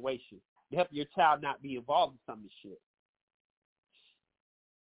the situation to help your child not be involved in some of this shit?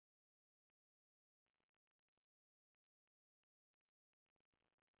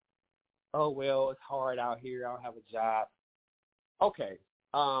 Oh, well, it's hard out here. I don't have a job. Okay.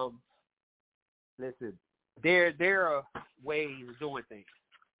 Listen, there are ways of doing things.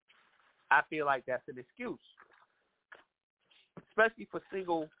 I feel like that's an excuse, especially for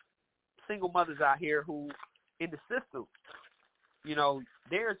single mothers out here who in the system.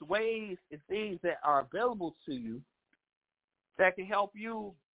 There's ways and things that are available to you that can help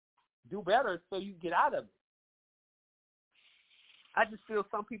you do better so you get out of it. I just feel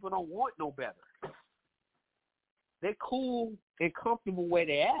some people don't want no better. They're cool and comfortable where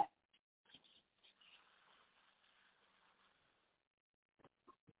they're at.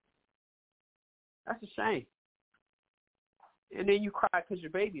 That's a shame. And then you cry because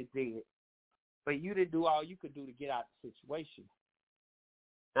your baby is dead, but you didn't do all you could do to get out of the situation.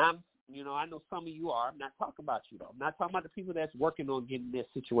 I know some of you are. I'm not talking about you, though. I'm not talking about the people that's working on getting this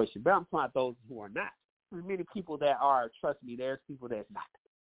situation, but I'm talking about those who are not. There's many people that are, trust me, there's people that's not.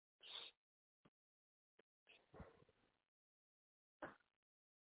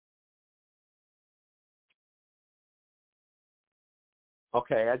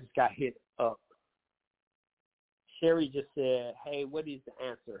 Okay, I just got hit up. Sherry just said, hey, what is the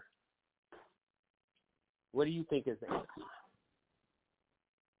answer? What do you think is the answer?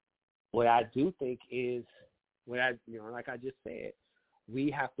 What I do think is, like I just said,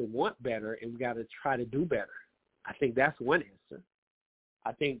 we have to want better and we got to try to do better. I think that's one answer.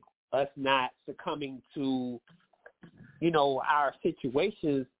 I think us not succumbing to, our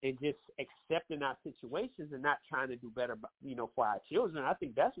situations and just accepting our situations and not trying to do better, for our children. I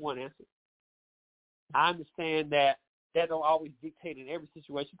think that's one answer. I understand that don't always dictate in every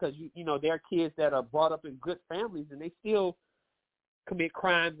situation because, there are kids that are brought up in good families and they still commit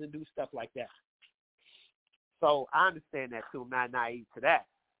crimes and do stuff like that. So I understand that too. I'm not naive to that.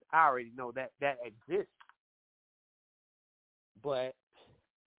 I already know that exists. But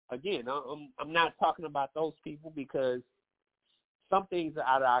again, I'm not talking about those people because some things are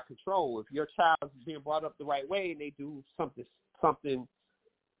out of our control. If your child is being brought up the right way and they do something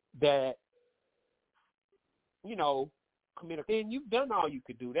that, commit, then you've done all you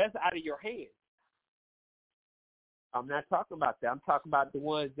could do. That's out of your hands. I'm not talking about that. I'm talking about the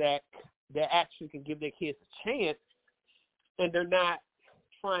ones that actually can give their kids a chance, and they're not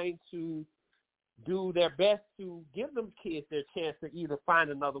trying to do their best to give them kids their chance to either find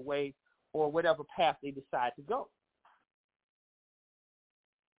another way or whatever path they decide to go.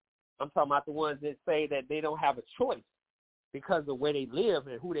 I'm talking about the ones that say that they don't have a choice because of where they live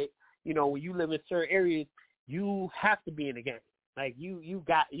and who they, when you live in certain areas, you have to be in the game. Like you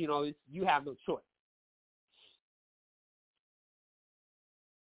got, you have no choice.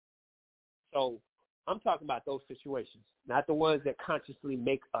 So I'm talking about those situations, not the ones that consciously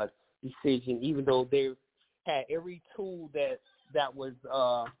make a decision, even though they had every tool that was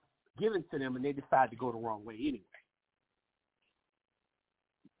given to them and they decide to go the wrong way anyway.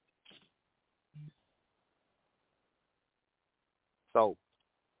 So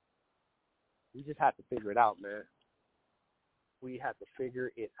we just have to figure it out, man. We have to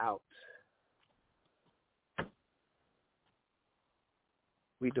figure it out.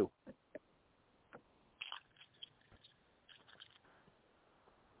 We do.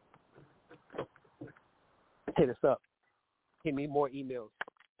 Hit us up. Give me more emails.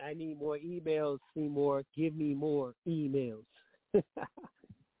 I need more emails. See more. Give me more emails.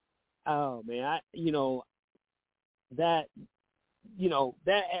 Oh man, that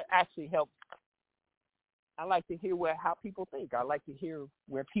actually helps. I like to hear how people think. I like to hear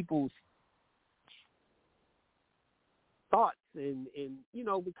where people's thoughts and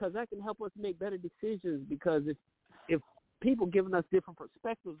because that can help us make better decisions. Because if people giving us different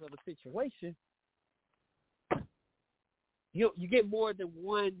perspectives of a situation, you get more than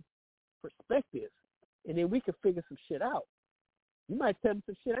one perspective, and then we can figure some shit out. You might tell me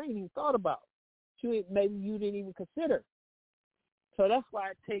some shit I ain't even thought about. Maybe you didn't even consider. So that's why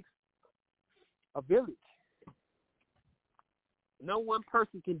it takes a village. No one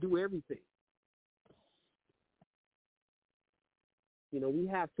person can do everything. We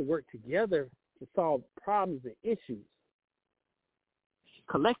have to work together to solve problems and issues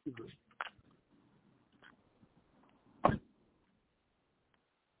collectively.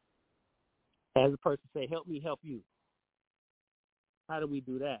 As a person say, help me help you. How do we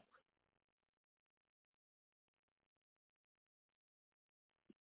do that?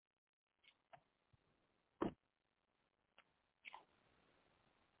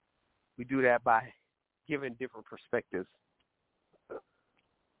 We do that by giving different perspectives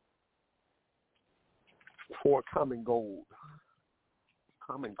for common goal.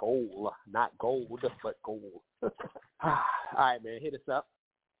 Common goal, not gold, but gold. All right, man, hit us up.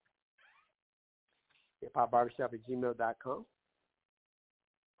 hiphopbarbershop@gmail.com.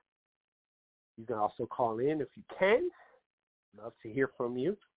 You can also call in if you can. Love to hear from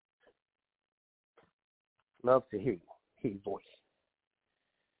you. Love to hear your voice.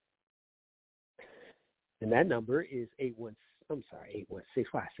 And that number is 816.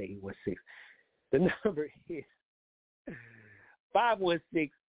 Why I say 816? The number is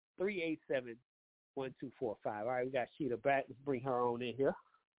 516-387-1245. All right, we got Sheeta back. Let's bring her on in here.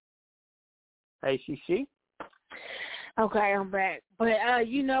 Hey, she. Okay, I'm back. But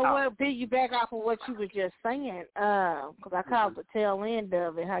you know what? Piggyback off of what you were just saying, because I caught the tail end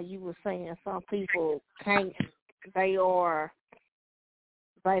of it, how you were saying some people can't, they are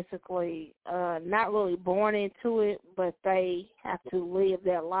basically not really born into it, but they have to live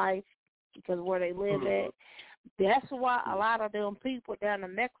their life because where they live at. That's why a lot of them people down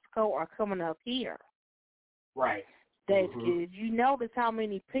in Mexico are coming up here. Right. If you notice how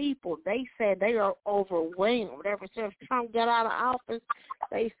many people, they said they are overwhelmed. Ever since Trump got out of office,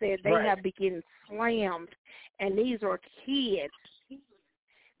 they said they have been getting slammed. And these are kids. These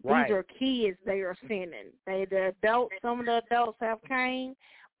are kids they are sending. The adults, some of the adults have came,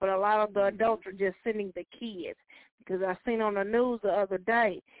 but a lot of the adults are just sending the kids. Because I seen on the news the other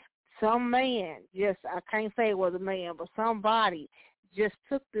day, some man, I can't say it was a man, but somebody just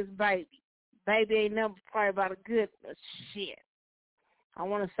took this baby. Baby ain't number probably about a good shit. I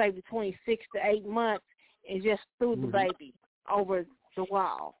want to say between 6 to 8 months, and just threw the baby over the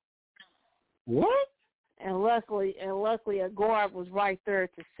wall. What? And luckily, a guard was right there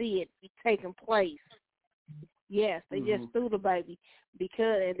to see it taking place. Yes, they just threw the baby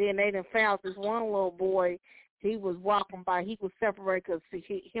and then they done found this one little boy. He was walking by. He was separated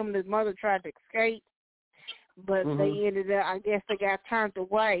because him and his mother tried to escape. But they ended up, I guess they got turned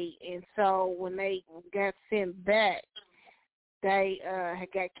away. And so when they got sent back, they had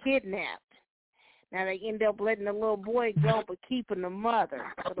got kidnapped. Now, they end up letting the little boy go but keeping the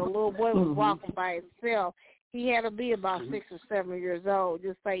mother. So the little boy was walking by himself. He had to be about 6 or 7 years old,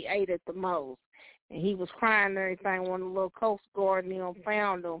 just say 8 at the most. And he was crying and everything when the little Coast Guard and them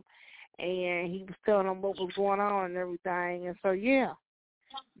found him. And he was telling them what was going on and everything. And so, yeah,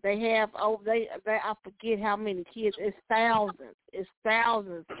 they have, I forget how many kids. It's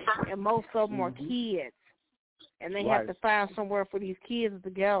thousands. And most of them are kids. And they have to find somewhere for these kids to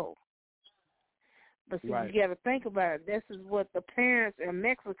go. But see, you got to think about it. This is what the parents in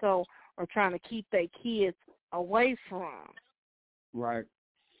Mexico are trying to keep their kids away from. Right.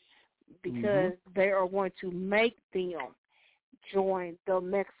 Because they are going to make them join the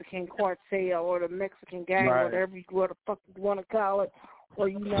Mexican cartel or the Mexican gang, whatever what the fuck you want to call it, or,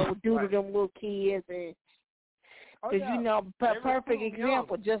 you know, do to them little kids. And because, you know, perfect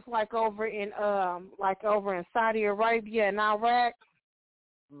example, just like over in Saudi Arabia and Iraq,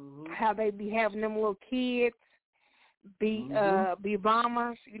 how they be having them little kids be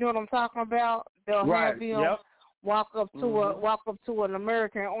bombers. You know what I'm talking about? They'll have them walk up to an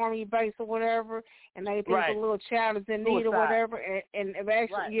American army base or whatever, and they think a little child is in need or whatever, and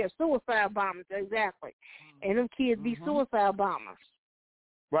actually, suicide bombers, exactly. And them kids be suicide bombers.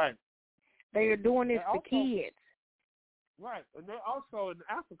 Right. They are doing this for kids. Right, and they also in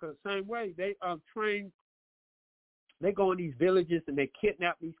Africa the same way. They train. They go in these villages and they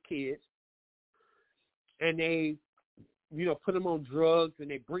kidnap these kids, and they, you know, put them on drugs,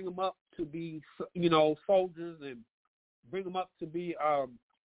 and they bring them up to be, you know, soldiers, and bring them up to be,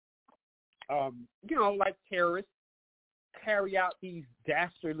 you know, like terrorists, carry out these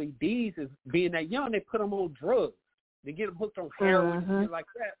dastardly deeds as being that young. They put them on drugs. They get them hooked on heroin and shit like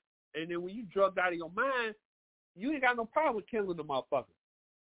that. And then when you drugged out of your mind, you ain't got no problem with killing the motherfucker.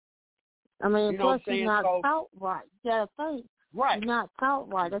 I mean, you know plus you're not taught right. You gotta think. Right. You're not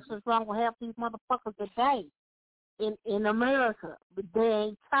taught right. That's what's wrong with half these motherfuckers today in America. But they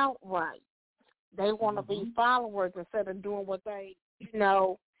ain't taught right. They want to be followers instead of doing what they, you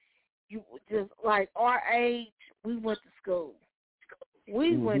know, you just like our age, we went to school.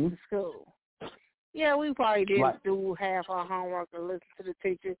 We went to school. Yeah, we probably didn't do half our homework or listen to the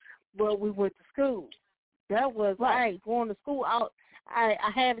teacher, but we went to school. That was, hey, going to school. I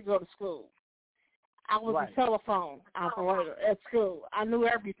had to go to school. I was a telephone operator at school. I knew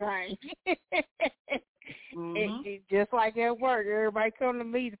everything. It, just like at work, everybody come to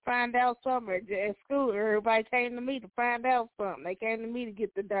me to find out something. At school, everybody came to me to find out something. They came to me to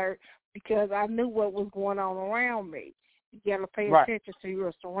get the dirt because I knew what was going on around me. You got to pay attention to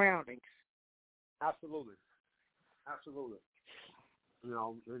your surroundings. Absolutely. You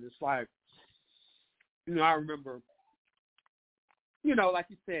know, and it's like, you know, I remember, you know, like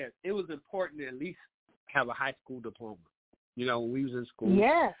you said, it was important to at least have a high school diploma. You know, when we was in school.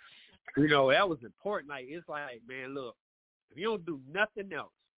 Yes. You know, that was important. Like, it's like, man, look, if you don't do nothing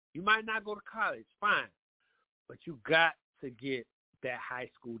else, you might not go to college, fine, but you got to get that high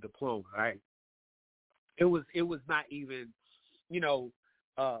school diploma, right? It was not even, you know,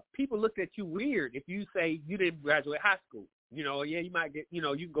 people looked at you weird if you say you didn't graduate high school. You know, yeah, you might get, you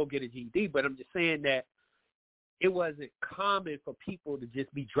know, you can go get a GED, but I'm just saying that it wasn't common for people to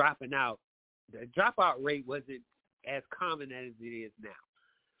just be dropping out. The dropout rate wasn't as common as it is now.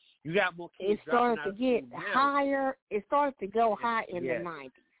 You got more kids. It started to get higher. It started to go high in the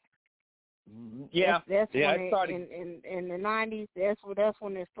 90s. Yeah, that's when it started in the 90s. That's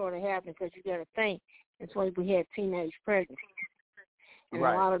when it started happening because you got to think. That's why we had teenage pregnancy, and a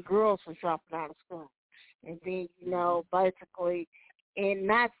lot of girls were dropping out of school. And then, you know, basically, and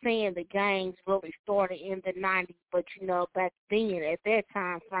not saying the gangs really started in the 90s, but, you know, back then, at that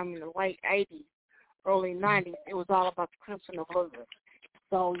time, from the late 80s, early 90s, it was all about the Crips and the Bloods.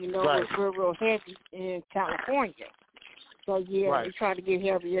 So, you know, it was real heavy in California. So, yeah, they tried to get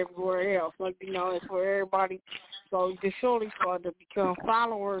heavy everywhere else. Like, you know, it's where everybody, so they surely started to become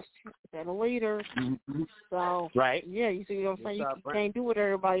followers and leaders. So, yeah, you see what I'm saying? You can't do what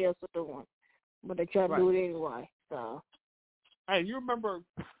everybody else is doing. But they try to do it anyway, so. Hey, you remember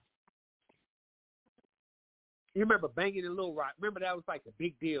Banging in Little Rock? Remember that was like a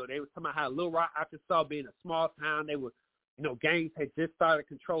big deal. They were talking about how Little Rock, Arkansas, being a small town, they were, you know, gangs had just started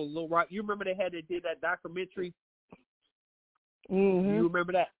controlling Little Rock. You remember they did that documentary? You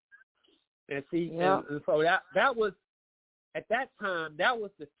remember that? And see, and so that was, at that time, that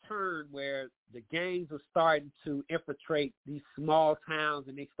was the turn where the gangs were starting to infiltrate these small towns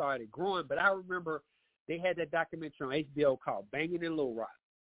and they started growing. But I remember they had that documentary on HBO called Banging in Little Rock.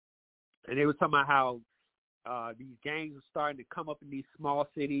 And they were talking about how these gangs were starting to come up in these small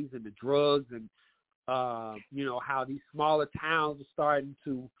cities and the drugs and, you know, how these smaller towns are starting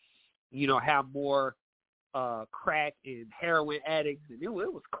to have more crack and heroin addicts, and it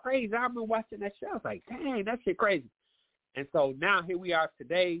was crazy. I remember watching that show. I was like, dang, that shit crazy. And so now here we are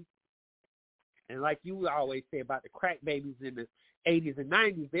today, and like you always say about the crack babies in the 80s and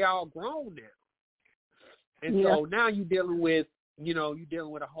 90s, they're all grown now. And so now you're dealing with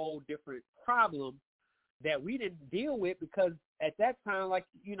a whole different problem that we didn't deal with, because at that time, like,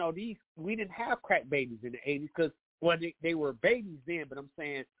 we didn't have crack babies in the 80s, because, well, they were babies then, but I'm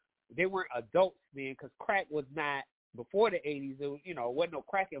saying they weren't adults then, because crack was not, before the 80s, it was, wasn't no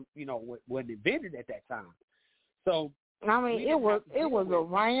crack, wasn't invented at that time. So, I mean, it was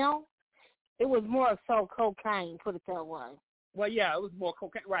around. It was more so cocaine, put it that way. Well, yeah, it was more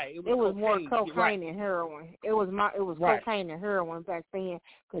cocaine, right? It was more cocaine and heroin. It was cocaine and heroin back then,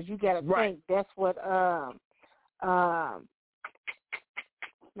 because you got to think that's what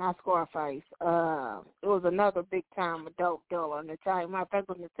not Scarface. It was another big time dope dealer, an Italian. My fact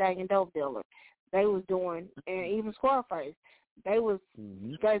was an Italian dope dealer. They was doing, and even Scarface, they was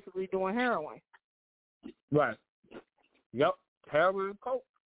basically doing heroin. Right. Yep. Heroin and coke.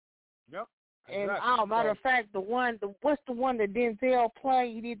 Yep. And matter of fact, what's the one that Denzel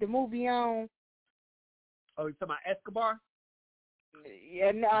played? He did the movie on. Oh, you talking about Escobar?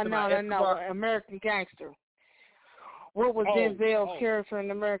 Yeah, no, American Gangster. What was Denzel's character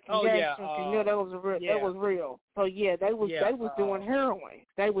in American Gangster? Yeah, that was real. That was real. So they was doing heroin.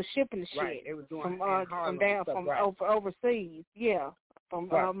 They was shipping the shit right. It was doing from overseas. Yeah, from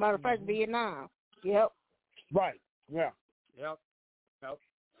matter of fact, Vietnam. Yep. Right. Yeah. Yep.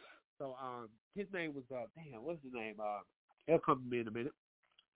 So his name was what's his name? It'll come to me in a minute.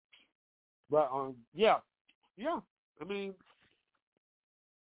 But yeah. I mean,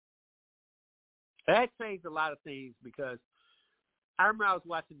 that changed a lot of things, because I remember I was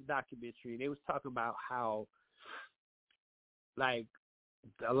watching the documentary and they was talking about how, like,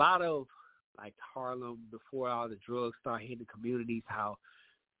 a lot of, like, Harlem, before all the drugs started hitting the communities, how,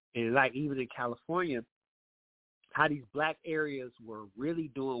 and like even in California, how these black areas were really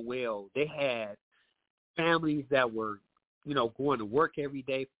doing well. They had families that were, going to work every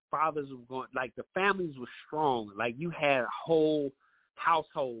day. Fathers were going, like, the families were strong. Like, you had a whole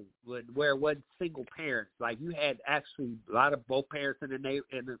household where it wasn't single parents. Like, you had actually a lot of both parents in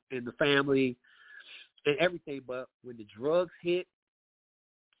the family and everything. But when the drugs hit,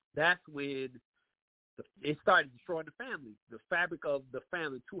 that's when it started destroying the family, the fabric of the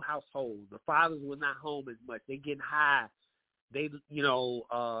family, two households. The fathers were not home as much. They getting high. They, then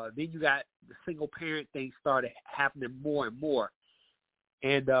you got the single parent thing started happening more and more.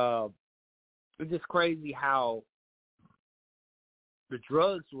 And it's just crazy how the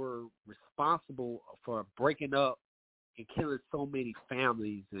drugs were responsible for breaking up and killing so many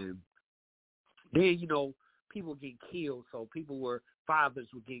families. And then, people getting killed. So fathers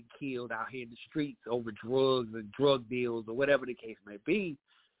were getting killed out here in the streets over drugs and drug deals or whatever the case may be.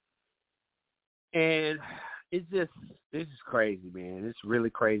 And it's just crazy, man. It's really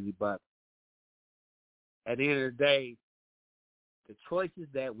crazy. But at the end of the day, the choices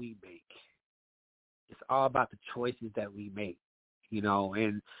that we make, it's all about the choices that we make,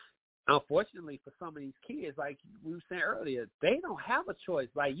 and unfortunately for some of these kids, like we were saying earlier, they don't have a choice.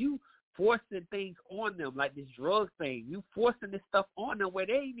 Like, you forcing things on them, like this drug thing. You forcing this stuff on them where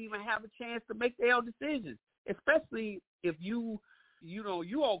they didn't even have a chance to make their own decisions. Especially if you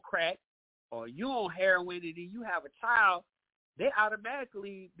on crack or you on heroin and then you have a child, they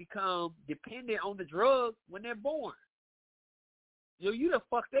automatically become dependent on the drugs when they're born. You done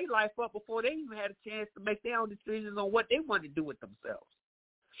fucked their life up before they even had a chance to make their own decisions on what they want to do with themselves.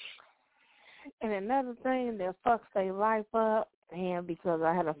 And another thing that fucks their life up, and because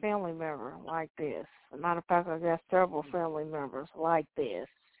I had a family member like this. As a matter of fact, I got several family members like this.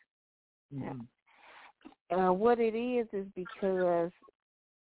 Mm-hmm. What it is because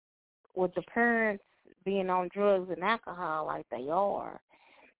with the parents being on drugs and alcohol like they are,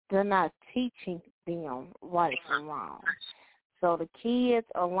 they're not teaching them right from wrong. So the kids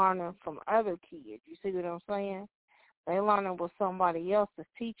are learning from other kids. You see what I'm saying? They're learning what somebody else is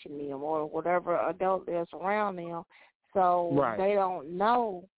teaching them or whatever adult is around them. So they don't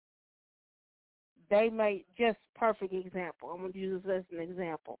know. They may, just perfect example. I'm going to use this as an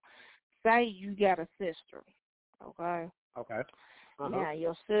example. Say you got a sister, okay? Okay. Uh-huh. Now,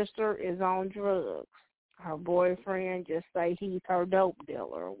 your sister is on drugs. Her boyfriend, just say he's her dope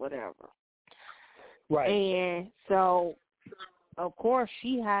dealer or whatever. Right. And so, of course,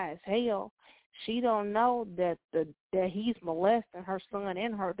 she high as hell. She don't know that he's molesting her son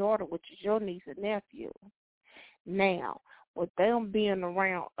and her daughter, which is your niece and nephew. Now, with them being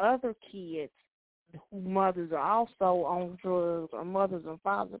around other kids mothers are also on drugs, or mothers and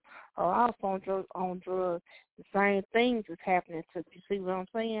fathers are also on drugs, the same things is happening to them. You see what I'm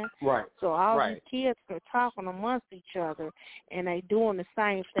saying? Right. So all these kids are talking amongst each other, and they doing the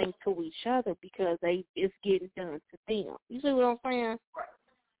same thing to each other because it's getting done to them. You see what I'm saying?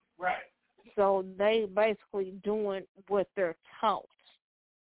 Right. So they basically doing what they're taught.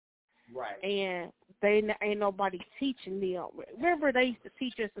 Right. And they ain't nobody teaching them. Remember they used to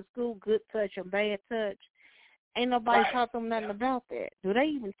teach us in school good touch and bad touch? Ain't nobody taught them nothing about that. Do they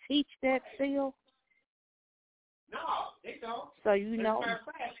even teach that still? No, they don't. So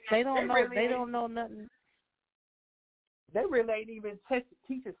they don't know. They don't know nothing. They really ain't even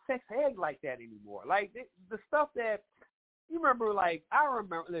teaching sex ed like that anymore. Like the stuff that you remember. Like I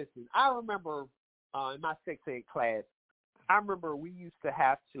remember in my sex ed class. I remember we used to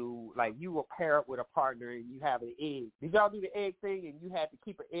have to, like, you were pair up with a partner and you have an egg. Did y'all do the egg thing and you had to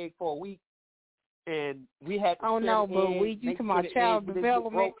keep an egg for a week? And we had to you talking about child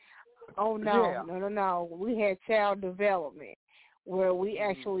development? Oh, no, yeah. No. We had child development where we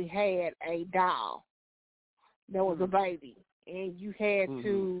actually had a doll that was a baby. And you had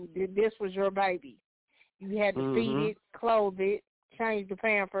to, this was your baby. You had to feed it, clothe it, change the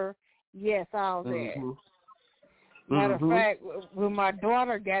pamper. Yes, all that. Matter of fact, when my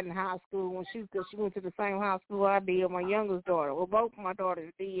daughter got in high school, because she went to the same high school I did, my youngest daughter. Well, both of my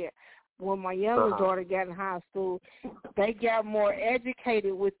daughters did. When my youngest daughter got in high school, they got more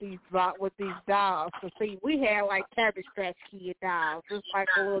educated with these dolls. So see, we had like Cabbage Patch Kid dolls, just like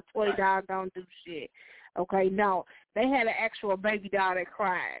a little toy doll don't do shit. Okay, no, they had an actual baby doll that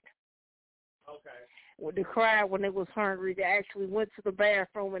cried. Okay. They cried when they was hungry. They actually went to the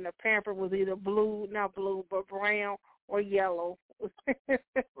bathroom and the pamper was either not blue, but brown or yellow.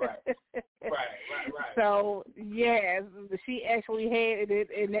 Right. So yes, she actually had it,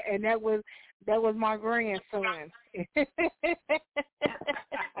 and that was my grandson.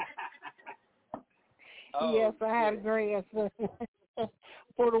 Yes, I had a grandson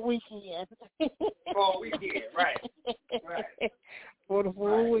for the weekend. For the weekend, right. For the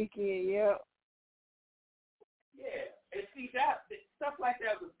full weekend, yeah. Yeah, and see that stuff like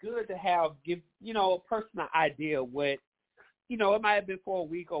that was good to give a person an idea what, it might have been for a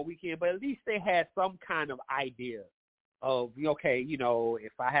week or weekend, but at least they had some kind of idea of, okay,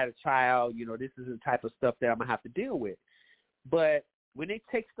 if I had a child, this is the type of stuff that I'm going to have to deal with. But when they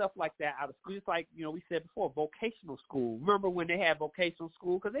take stuff like that out of school, it's like, we said before, vocational school. Remember when they had vocational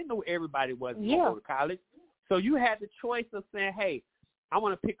school? Because they knew everybody wasn't going to go to college. So you had the choice of saying, hey, I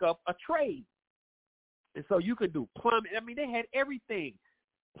want to pick up a trade. And so you could do plumbing. I mean, they had everything.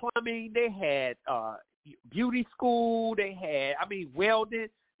 Plumbing, they had beauty school, they had, welding.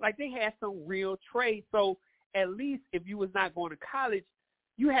 Like, they had some real trades. So at least if you was not going to college,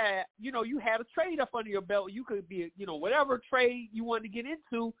 you had a trade up under your belt. You could be, whatever trade you wanted to get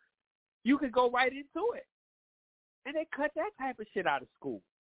into, you could go right into it. And they cut that type of shit out of school.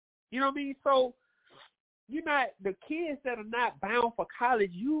 You know what I mean? So the kids that are not bound for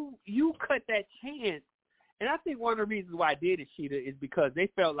college, you cut that chance. And I think one of the reasons why I did it, Sheeta, is because they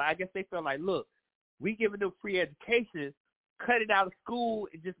felt like, look, we giving them free education, cut it out of school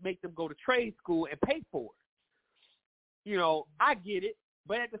and just make them go to trade school and pay for it. I get it,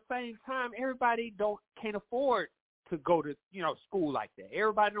 but at the same time, everybody can't afford to go to, school like that.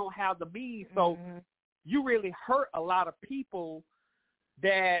 Everybody don't have the means, so you really hurt a lot of people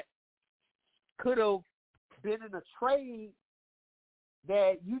that could have been in a trade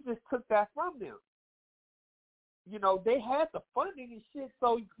that you just took that from them. They had the funding and shit,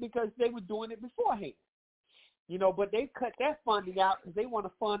 so because they were doing it beforehand. But they cut that funding out because they want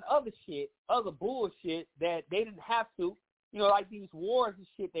to fund other shit, other bullshit that they didn't have to. Like these wars and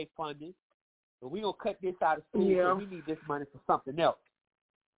shit they funded. But we gonna cut this out of school because we need this money for something else.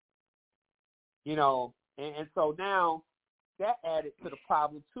 And so now that added to the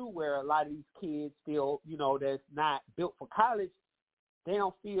problem too, where a lot of these kids feel, that's not built for college. They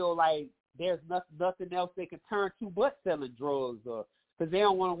don't feel like there's nothing else they can turn to but selling drugs, or because they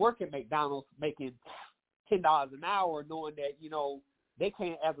don't want to work at McDonald's making $10 an hour, knowing that they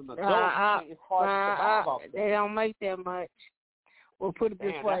can't as an adult. It's hard to survive off that. They don't make that much. Well, put it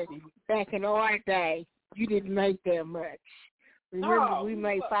this way: back in our day, you didn't make that much. Remember, we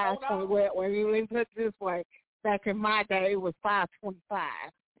made $5.20. Well, we put it this way: back in my day, it was $5.25. Right.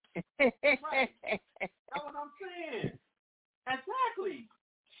 That's what I'm saying. Exactly.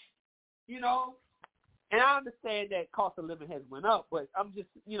 And I understand that cost of living has went up, but I'm just,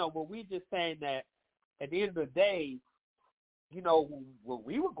 but we're just saying that at the end of the day, when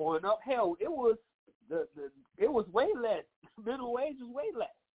we were growing up, hell, it was it was way less. Minimum wage was way less.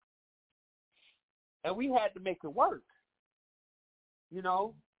 and we had to make it work. You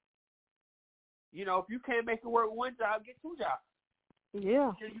know, if you can't make it work with one job, get two jobs.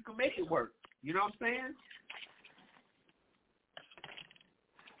 Yeah. So you can make it work. You know what I'm saying?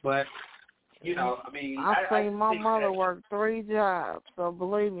 But, I've seen my mother work 3 jobs, so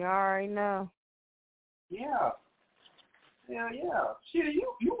believe me, I already know. Yeah. Yeah. Shit,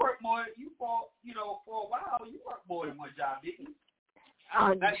 you work more, for a while, you worked more than one job, didn't you?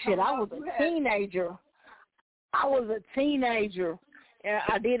 Shit, I was a teenager. And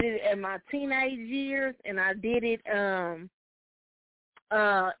I did it in my teenage years, and I did it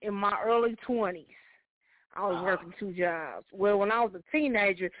in my early 20s. I was working 2 jobs. Well, when I was a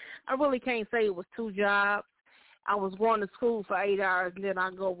teenager, I really can't say it was 2 jobs. I was going to school for 8 hours, and then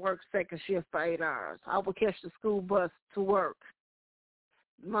I'd go work second shift for 8 hours. I would catch the school bus to work.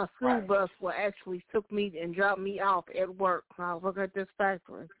 My school bus would actually took me and dropped me off at work when I was working at this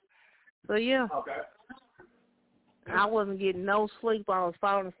factory. So, yeah. Okay. I wasn't getting no sleep. I was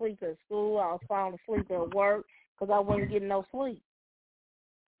falling asleep at school. I was falling asleep at work because I wasn't getting no sleep.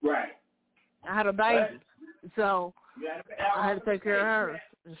 Right. I had a baby, so I had to take care of her.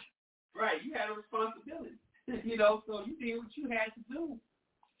 Right. You had a responsibility, so you did what you had to do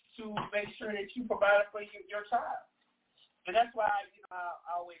to make sure that you provided for your child. And that's why, I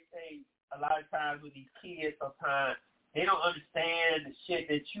always say a lot of times with these kids, sometimes they don't understand the shit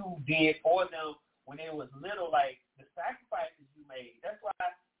that you did for them when they was little, like the sacrifices you made. That's why,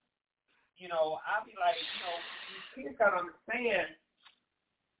 I'll be like, these kids got to understand,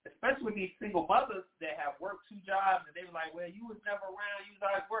 especially with these single mothers that have worked 2 jobs, and they were like, well, you was never around, you was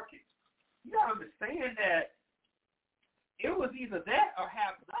always working. You got to understand that it was either that or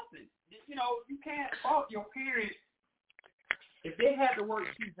have nothing. You can't fault your parents if they had to work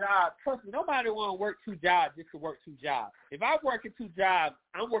 2 jobs. Trust me, nobody want to work 2 jobs just to work 2 jobs. If I'm working 2 jobs,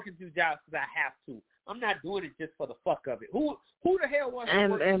 I'm working 2 jobs because I have to. I'm not doing it just for the fuck of it. Who the hell wants to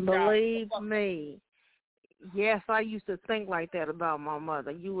work 2 jobs? And believe me, yes, I used to think like that about my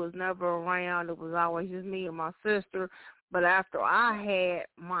mother. You was never around. It was always just me and my sister. But after I had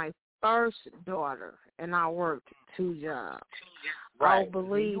my first daughter, and I worked 2 jobs, right. Oh,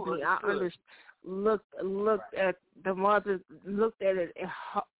 believe me, I looked at the mother, looked at it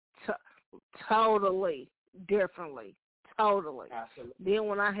totally differently. Totally. Absolutely. Then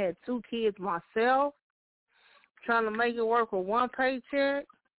when I had 2 kids myself, trying to make it work with 1 paycheck,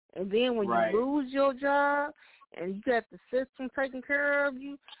 and then when you lose your job and you got the system taking care of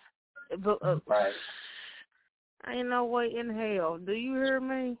you, ain't no way in hell. Do you hear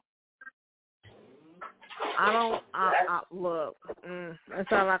me? Look,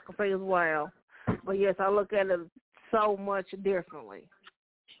 that's all I can say as well. But yes, I look at it so much differently.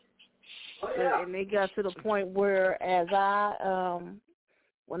 And it got to the point where, as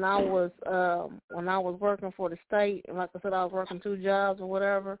when I was working for the state, and like I said, I was working 2 jobs or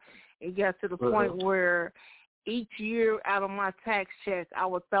whatever. It got to the point where each year out of my tax check, I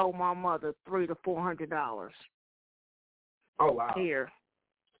would throw my mother $300 to $400. Oh wow! Here,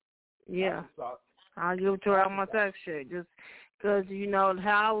 yeah, I'll give it to her out of my tax check, just because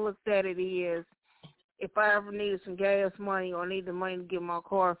how I looked at it is, if I ever needed some gas money or needed money to get my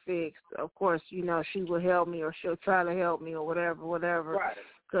car fixed, of course, she would help me, or she'll try to help me, or whatever. Right.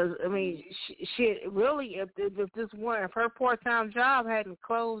 Because, really, if her part-time job hadn't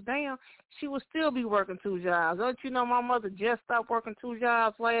closed down, she would still be working 2 jobs. Don't you know my mother just stopped working 2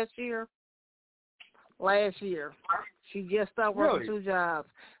 jobs last year? She just stopped working 2 jobs.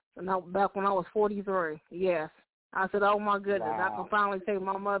 Back when I was 43, yes. I said, oh, my goodness, I can finally say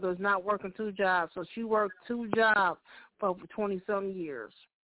my mother is not working 2 jobs. So she worked 2 jobs for over 20-some years.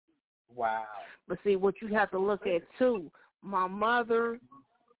 Wow. But see, what you have to look at, too, my mother,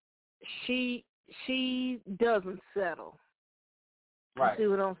 she doesn't settle. Right. You see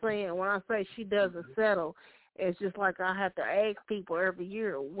what I'm saying? When I say she doesn't settle, it's just like I have to ask people every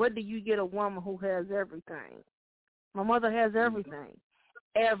year, what do you get a woman who has everything? My mother has everything.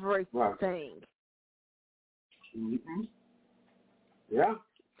 Everything. Right. Mm-hmm. Yeah.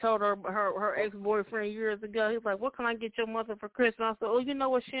 Told her ex-boyfriend years ago, he was like, what can I get your mother for Christmas? I said, oh, you know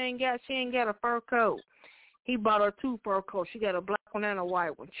what she ain't got? She ain't got a fur coat. He bought her 2 fur coats. She got a black one and a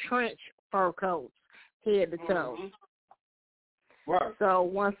white one. Trench fur coats, head to toe. Mm-hmm. Right. So,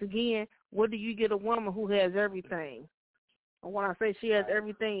 once again, what do you get a woman who has everything? And when I say she has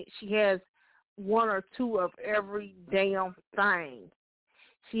everything, she has 1 or 2 of every damn thing.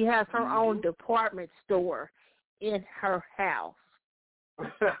 She has her own department store in her house.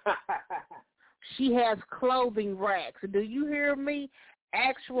 She has clothing racks. Do you hear me?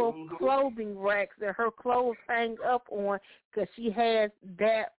 actual clothing racks that her clothes hang up on because she has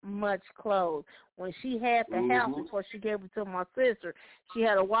that much clothes. When she had the house before she gave it to my sister, she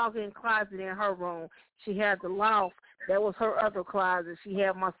had a walk-in closet in her room. She had the loft. That was her other closet. She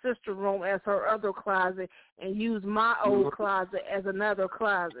had my sister's room as her other closet and used my old closet as another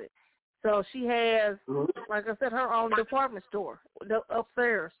closet. So she has, like I said, her own department store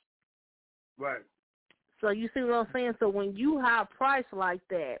upstairs. Right. So you see what I'm saying? So when you high price like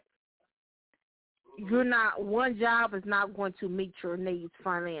that, you're not, one job is not going to meet your needs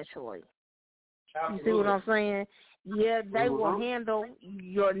financially. Absolutely. You see what I'm saying? Yeah, they will handle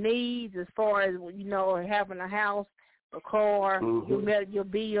your needs as far as, you know, having a house, a car, your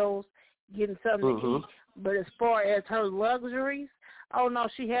bills, getting something to eat. But as far as her luxuries, oh, no,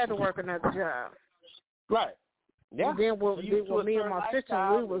 she had to work another job. Right. Yeah. And then when me and my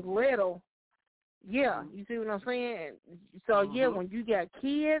sister, we was little, yeah, you see what I'm saying? So, yeah, when you got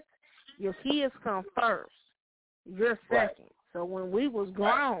kids, your kids come first. You're second. Right. So when we was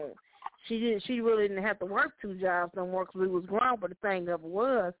grown, she really didn't have to work two jobs no more because we was grown, but the thing of it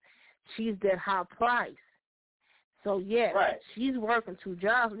was, she's that high price. So, yes, she's working two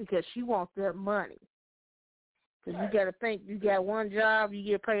jobs because she wants that money. Because you got to think, you got one job, you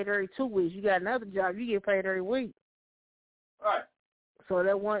get paid every 2 weeks. You got another job, you get paid every week. Right. So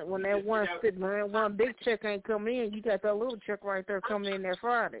that one big check ain't coming in, you got that little check right there coming in there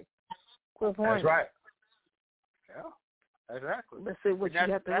Friday. Quit playing. That's right. Yeah, exactly. But see, what you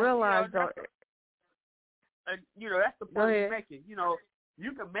have to realize, though. You know, that's the point you're making. You know,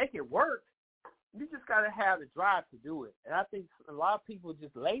 you can make it work. You just got to have the drive to do it. And I think a lot of people are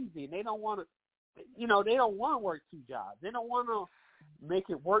just lazy, and they don't want to, you know, they don't want to work two jobs. They don't want to make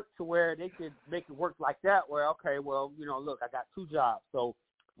it work to where they could make it work like that, where, okay, well, you know, look, I got two jobs. So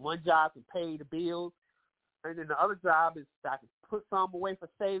one job can pay the bills, and then the other job is I can put some away for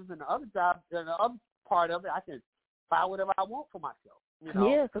savings, and the other job, and the other part of it, I can buy whatever I want for myself. You know?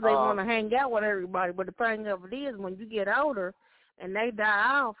 Yeah, because they want to hang out with everybody. But the thing of it is, when you get older and they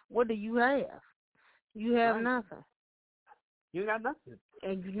die off, what do you have? You have nothing. You got nothing.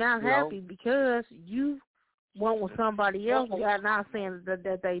 And you're not happy because you want what somebody else got. Not saying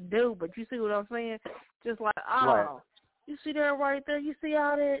that they do, but you see what I'm saying? Just like, you see that right there? You see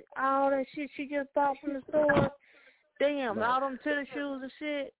all that shit she just bought from the store? Damn, all them tennis shoes and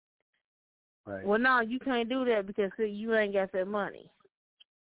shit. Right. Well, no, you can't do that because see, you ain't got that money.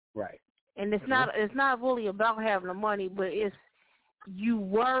 Right. And it's not really about having the money, but it's you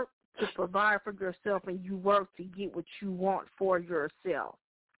work to provide for yourself and you work to get what you want for yourself.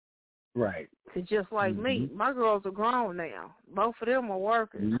 Right. Cause just like me, my girls are grown now. Both of them are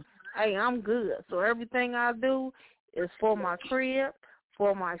working. Hey, I'm good. So everything I do is for my crib,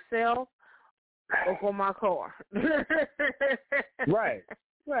 for myself, or for my car. Right.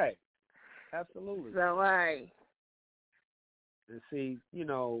 Absolutely. So, and see, you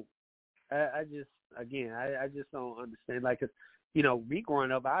know, I just don't understand. Like, you know, me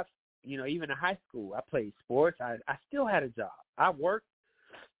growing up, even in high school, I played sports. I still had a job. I worked,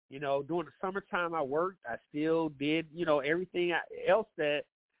 you know, during the summertime I worked. I still did, you know, everything else that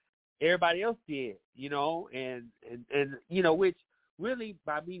everybody else did, you know, and you know, which really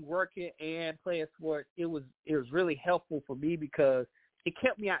by me working and playing sports, it was really helpful for me because it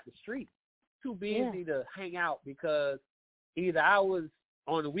kept me out the street. Too busy to hang out because either I was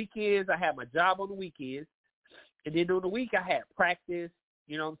on the weekends, I had my job on the weekends, and then on the week I had practice,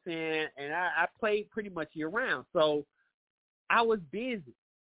 you know what I'm saying? And I played pretty much year round. So I was busy,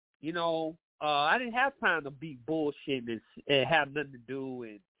 you know. I didn't have time to be bullshitting and have nothing to do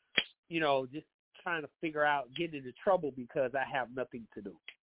and, you know, just trying to figure out getting into trouble because I have nothing to do.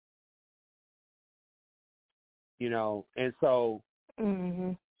 You know, and so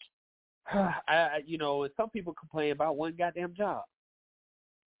you know, and some people complain about one goddamn job.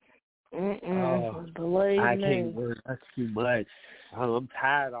 Believe me. Can't work. That's too much. I'm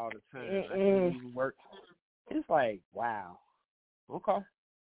tired all the time. I can't even work. It's like, wow. Okay.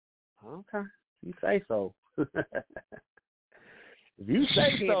 You say so. If you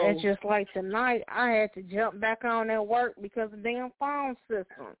say so. That's just like tonight. I had to jump back on at work because the damn phone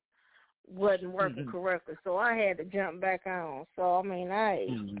system wasn't working correctly. So I had to jump back on. So, I mean,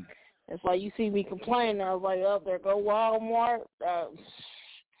 that's why you see me complaining. I was like, oh, there go Walmart. I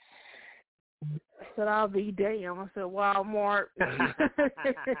said, I'll be damn. I said, Walmart. Hey,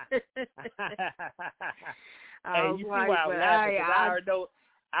 you see why I'm laughing?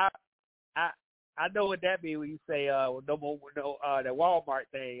 I I know what that means when you say no more the Walmart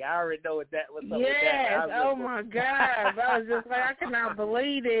thing. I already know what that was. Yes. Oh my God. I was just like, I cannot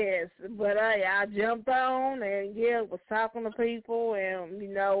believe this. But I jumped on and was talking to people and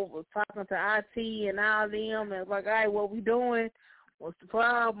was talking to IT and all them and like, hey, what we doing? What's the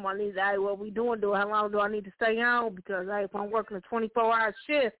problem? What we doing? How long do I need to stay on? Because if I'm working a 24-hour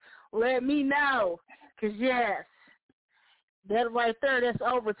shift, let me know. Because yes. That right there, that's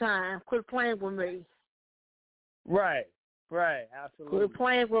overtime. Quit playing with me. Right, absolutely. Quit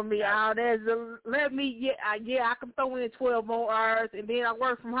playing with me. All that. Let me, I can throw in 12 more hours, and then I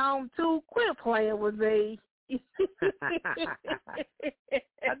work from home too. Quit playing with me. I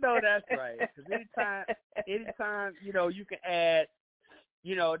know that's right. Because anytime, you can add,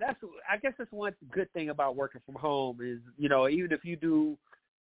 I guess that's one good thing about working from home is, even if you do,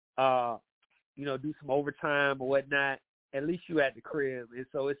 do some overtime or whatnot, at least you at the crib, and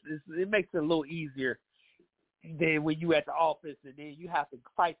so it makes it a little easier than when you at the office, and then you have to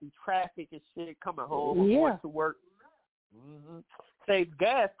fight through traffic and shit coming home or going to work. Mm-hmm. Saves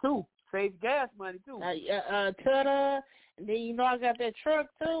gas too. Saves gas money too. Ta-da! And then I got that truck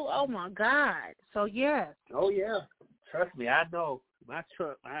too. Oh my God! So yes. Oh yeah. Trust me, I know my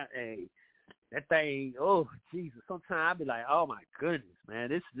truck. That thing. Oh Jesus! Sometimes I be like, oh my goodness, man,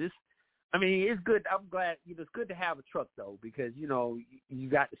 this. I mean, it's good. I'm glad, it's good to have a truck, though, because, you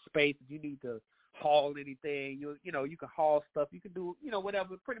got the space. If you need to haul anything, you can haul stuff. You can do,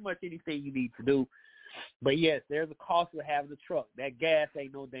 whatever, pretty much anything you need to do. But, yes, there's a cost with having a truck. That gas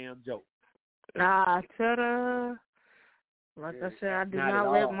ain't no damn joke. Ta-da. Like I said, I do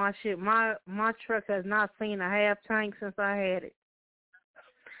not let my shit. My truck has not seen a half tank since I had it.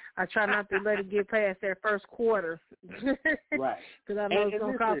 I try not to let it get past that first quarter. Right. Because I know it's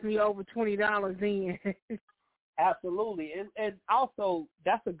going to cost me over $20 in. Absolutely. And also,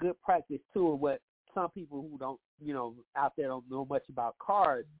 that's a good practice, too, of what some people who don't, out there don't know much about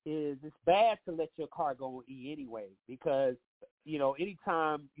cars is it's bad to let your car go on E anyway because,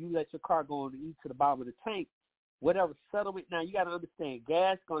 anytime you let your car go on E to the bottom of the tank, whatever settlement, now you got to understand,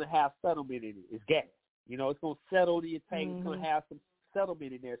 gas is going to have settlement in it. It's gas. It's going to settle in your tank. Mm-hmm. It's going to have some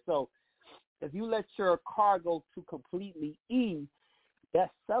settlement in there. So if you let your car go to completely E,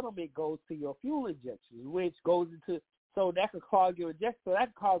 that settlement goes to your fuel injection, which goes into, so that could clog your injection. So that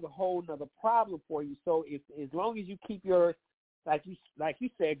could cause a whole nother problem for you. So if as long as you keep your, like you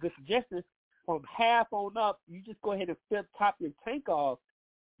said, good suggestions, from half on up, you just go ahead and top your tank off.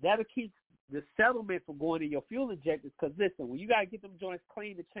 That'll keep the settlement from going to your fuel injectors. Because listen, when you gotta get them joints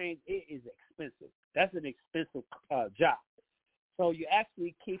clean to change, it is expensive. That's an expensive job. So you're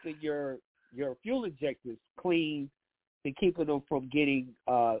actually keeping your fuel injectors clean and keeping them from getting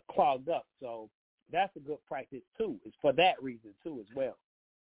clogged up. So that's a good practice, too. It's for that reason, too, as well.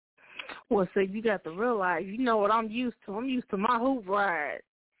 Well, so you got to realize, what I'm used to. I'm used to my hoop ride.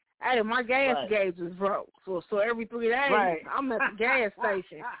 Hey, my gas gauge is broke. So every 3 days, I'm at the gas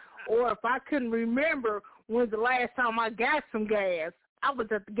station. Or if I couldn't remember when's the last time I got some gas, I was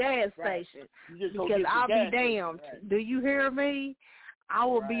at the gas station because I'll be damned. Right. Do you hear me? I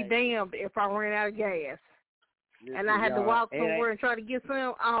will be damned if I ran out of gas. Listen, and I had to walk somewhere and try to get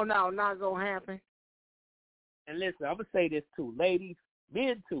some. Oh, no, not going to happen. And listen, I'm going to say this too. Ladies,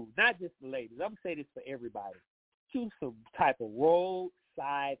 men too, not just the ladies. I'm going to say this for everybody. Choose some type of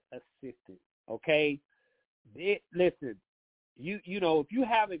roadside assistance, okay? Listen. If you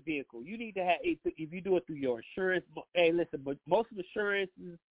have a vehicle, you need to have, if you do it through your insurance, hey, listen, but most of the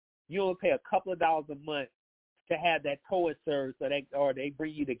insurances, you only pay a couple of dollars a month to have that towing service, or they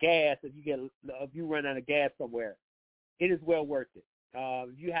bring you the gas if you run out of gas somewhere. It is well worth it.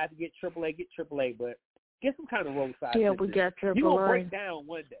 If you have to get AAA, get AAA, but get some kind of roadside assistance. We got AAA. You're going to break down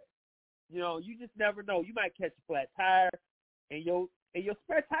one day. You just never know. You might catch a flat tire, and your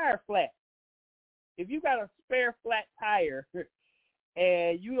spare tire flat. If you got a spare flat tire,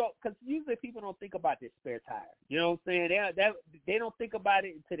 and you don't, because usually people don't think about this spare tire. You know what I'm saying? They don't think about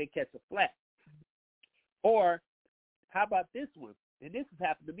it until they catch a flat. Or how about this one? And this has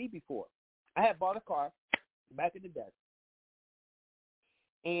happened to me before. I had bought a car back in the day,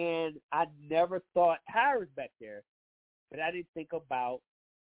 and I never thought tires back there, but I didn't think about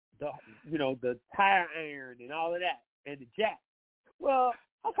the tire iron and all of that and the jack. Well,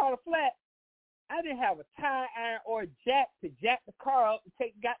 I caught a flat. I didn't have a tire iron or a jack to jack the car up and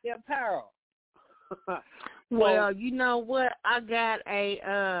take the goddamn tire off. Well, you know what? I got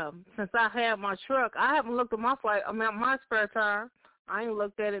since I had my truck, I haven't looked at my spare tire. I ain't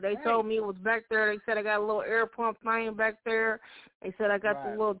looked at it. They told me it was back there. They said I got a little air pump thing back there. They said I got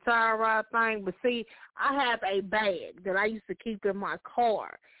the little tire rod thing. But see, I have a bag that I used to keep in my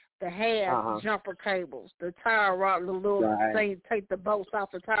car. to have jumper cables, the tire rod, the little thing, take the bolts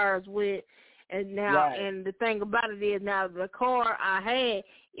off the tires with. And now, and the thing about it is now the car I had,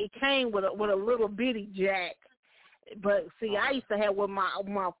 it came with a little bitty jack. But see, I used to have with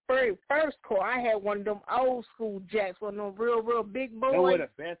my very first car, I had one of them old school jacks, one of them real big boys. They were the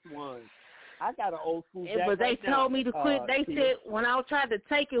best ones. I got an old school jack. But they told me to quit. They Tia. said when I tried to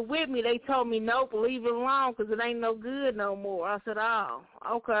take it with me, they told me nope, leave it alone because it ain't no good no more. I said, oh,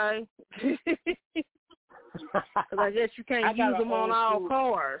 okay. Because I guess you can't use them on all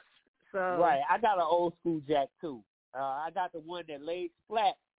cars. So right, I got an old school jack too. I got the one that lays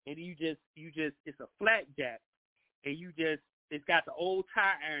flat, and you just it's a flat jack, and it's got the old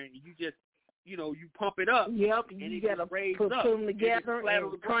tire iron, and you just you pump it up. Yep, and you got to put them together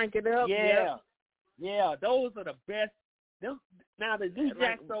and crank it up. Yeah, those are the best. Now the new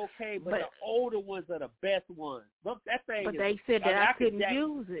jacks are okay, but the older ones are the best ones. Look, that thing. But they said that I couldn't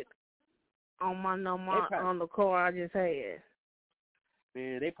use it on on the car I just had.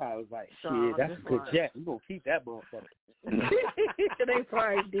 Man, they probably was like, shit, that's a good jack. We're going to keep that motherfucker. They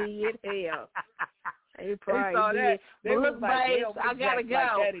probably did. Hell. They probably did. But look, babes, I got to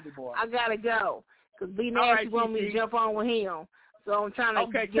go. I got to go. Because B Nasty want me to jump on with him. So I'm trying to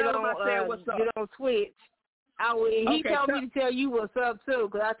get on Twitch. He told me to tell you what's up, too,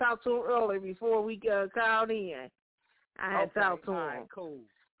 because I talked to him earlier before we called in. I had talked to him. All right, cool.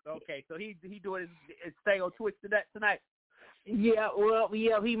 Okay, so he doing his stay on Twitch tonight. Yeah, well,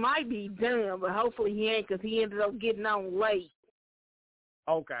 he might be done, but hopefully he ain't because he ended up getting on late.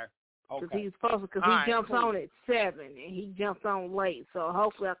 Okay. Because he's supposed to, because he jumps on at 7, and he jumps on late, so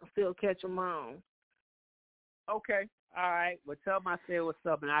hopefully I can still catch him on. Okay, all right. Well, tell him I said what's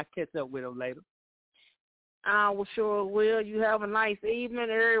up, and I'll catch up with him later. I will sure will. You have a nice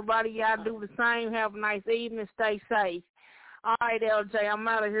evening. Everybody, y'all do the same. Have a nice evening. Stay safe. All right, LJ, I'm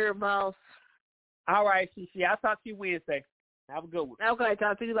out of here, boss. All right, Shishi. I'll talk to you Wednesday. Have a good one. Okay,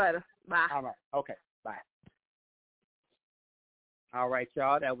 talk to you later. Bye. All right. Okay, bye. All right,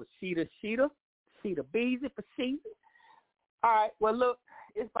 y'all. That was Sheeta Beezy for Sheeta. All right. Well, look,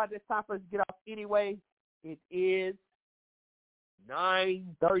 it's about this time for us to get off anyway. It is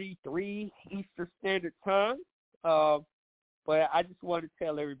 9:33 Eastern Standard Time. But I just want to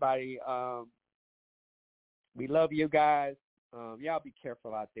tell everybody we love you guys. Y'all be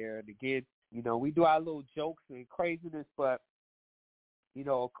careful out there. And again, we do our little jokes and craziness, but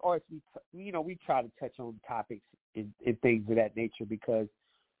of course, we try to touch on topics and things of that nature because,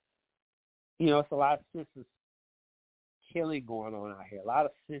 it's a lot of senseless killing going on out here, a lot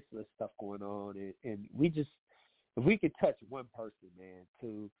of senseless stuff going on, and we just, if we could touch one person, man,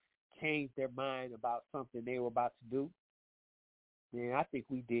 to change their mind about something they were about to do, man, I think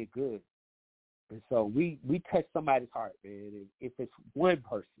we did good. And so we touched somebody's heart, man, and if it's one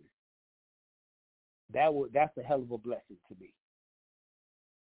person, that's a hell of a blessing to me.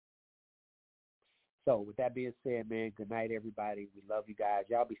 So with that being said, man, good night, everybody. We love you guys.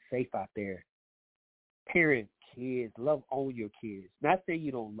 Y'all be safe out there. Parents, kids, love on your kids. Not saying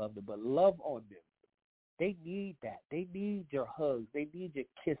you don't love them, but love on them. They need that. They need your hugs. They need your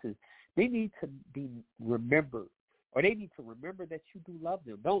kisses. They need to be remembered, or they need to remember that you do love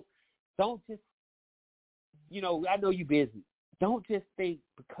them. Don't just, I know you're busy. Don't just think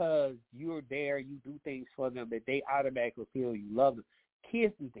because you're there, you do things for them, that they automatically feel you love them.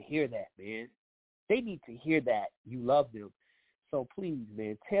 Kids need to hear that, man. They need to hear that you love them. So please,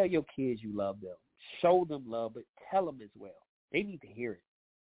 man, tell your kids you love them. Show them love, but tell them as well. They need to hear it.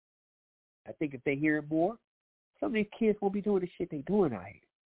 I think if they hear it more, some of these kids won't be doing the shit they're doing out here.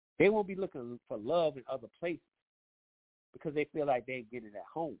 They won't be looking for love in other places because they feel like they ain't getting it at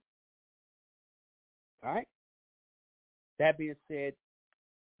home. All right? That being said,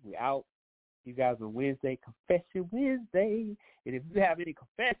 we're out. You guys on Wednesday, Confession Wednesday. And if you have any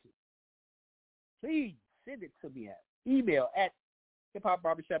confessions, please send it to me at email at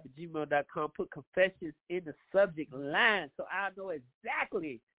hiphopbarbershop@gmail.com. Put confessions in the subject line so I know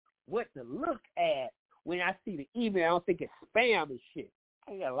exactly what to look at when I see the email. I don't think it's spam and shit.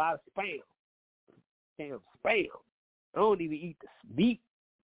 I got a lot of spam. Damn spam. I don't even eat the meat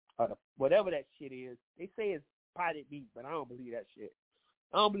or whatever that shit is. They say it's potted meat, but I don't believe that shit.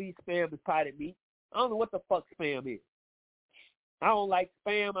 I don't believe spam is potted meat. I don't know what the fuck spam is. I don't like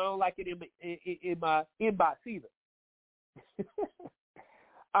spam. I don't like it in my inbox either.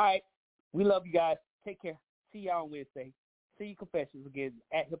 All right. We love you guys. Take care. See y'all on Wednesday. See you confessions again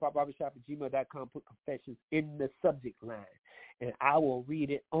at hiphopbarbershop@gmail.com. Put confessions in the subject line. And I will read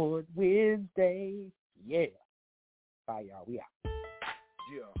it on Wednesday. Yeah. Bye, y'all. We out.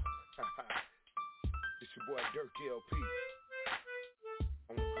 Yeah. It's your boy Dirk LP.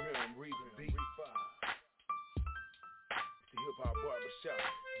 On the grill. Reason beat. The hip-hop barbershop,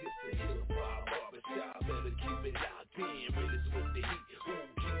 just the hip-hop barbershop. Better keep it locked in, realest with the heat.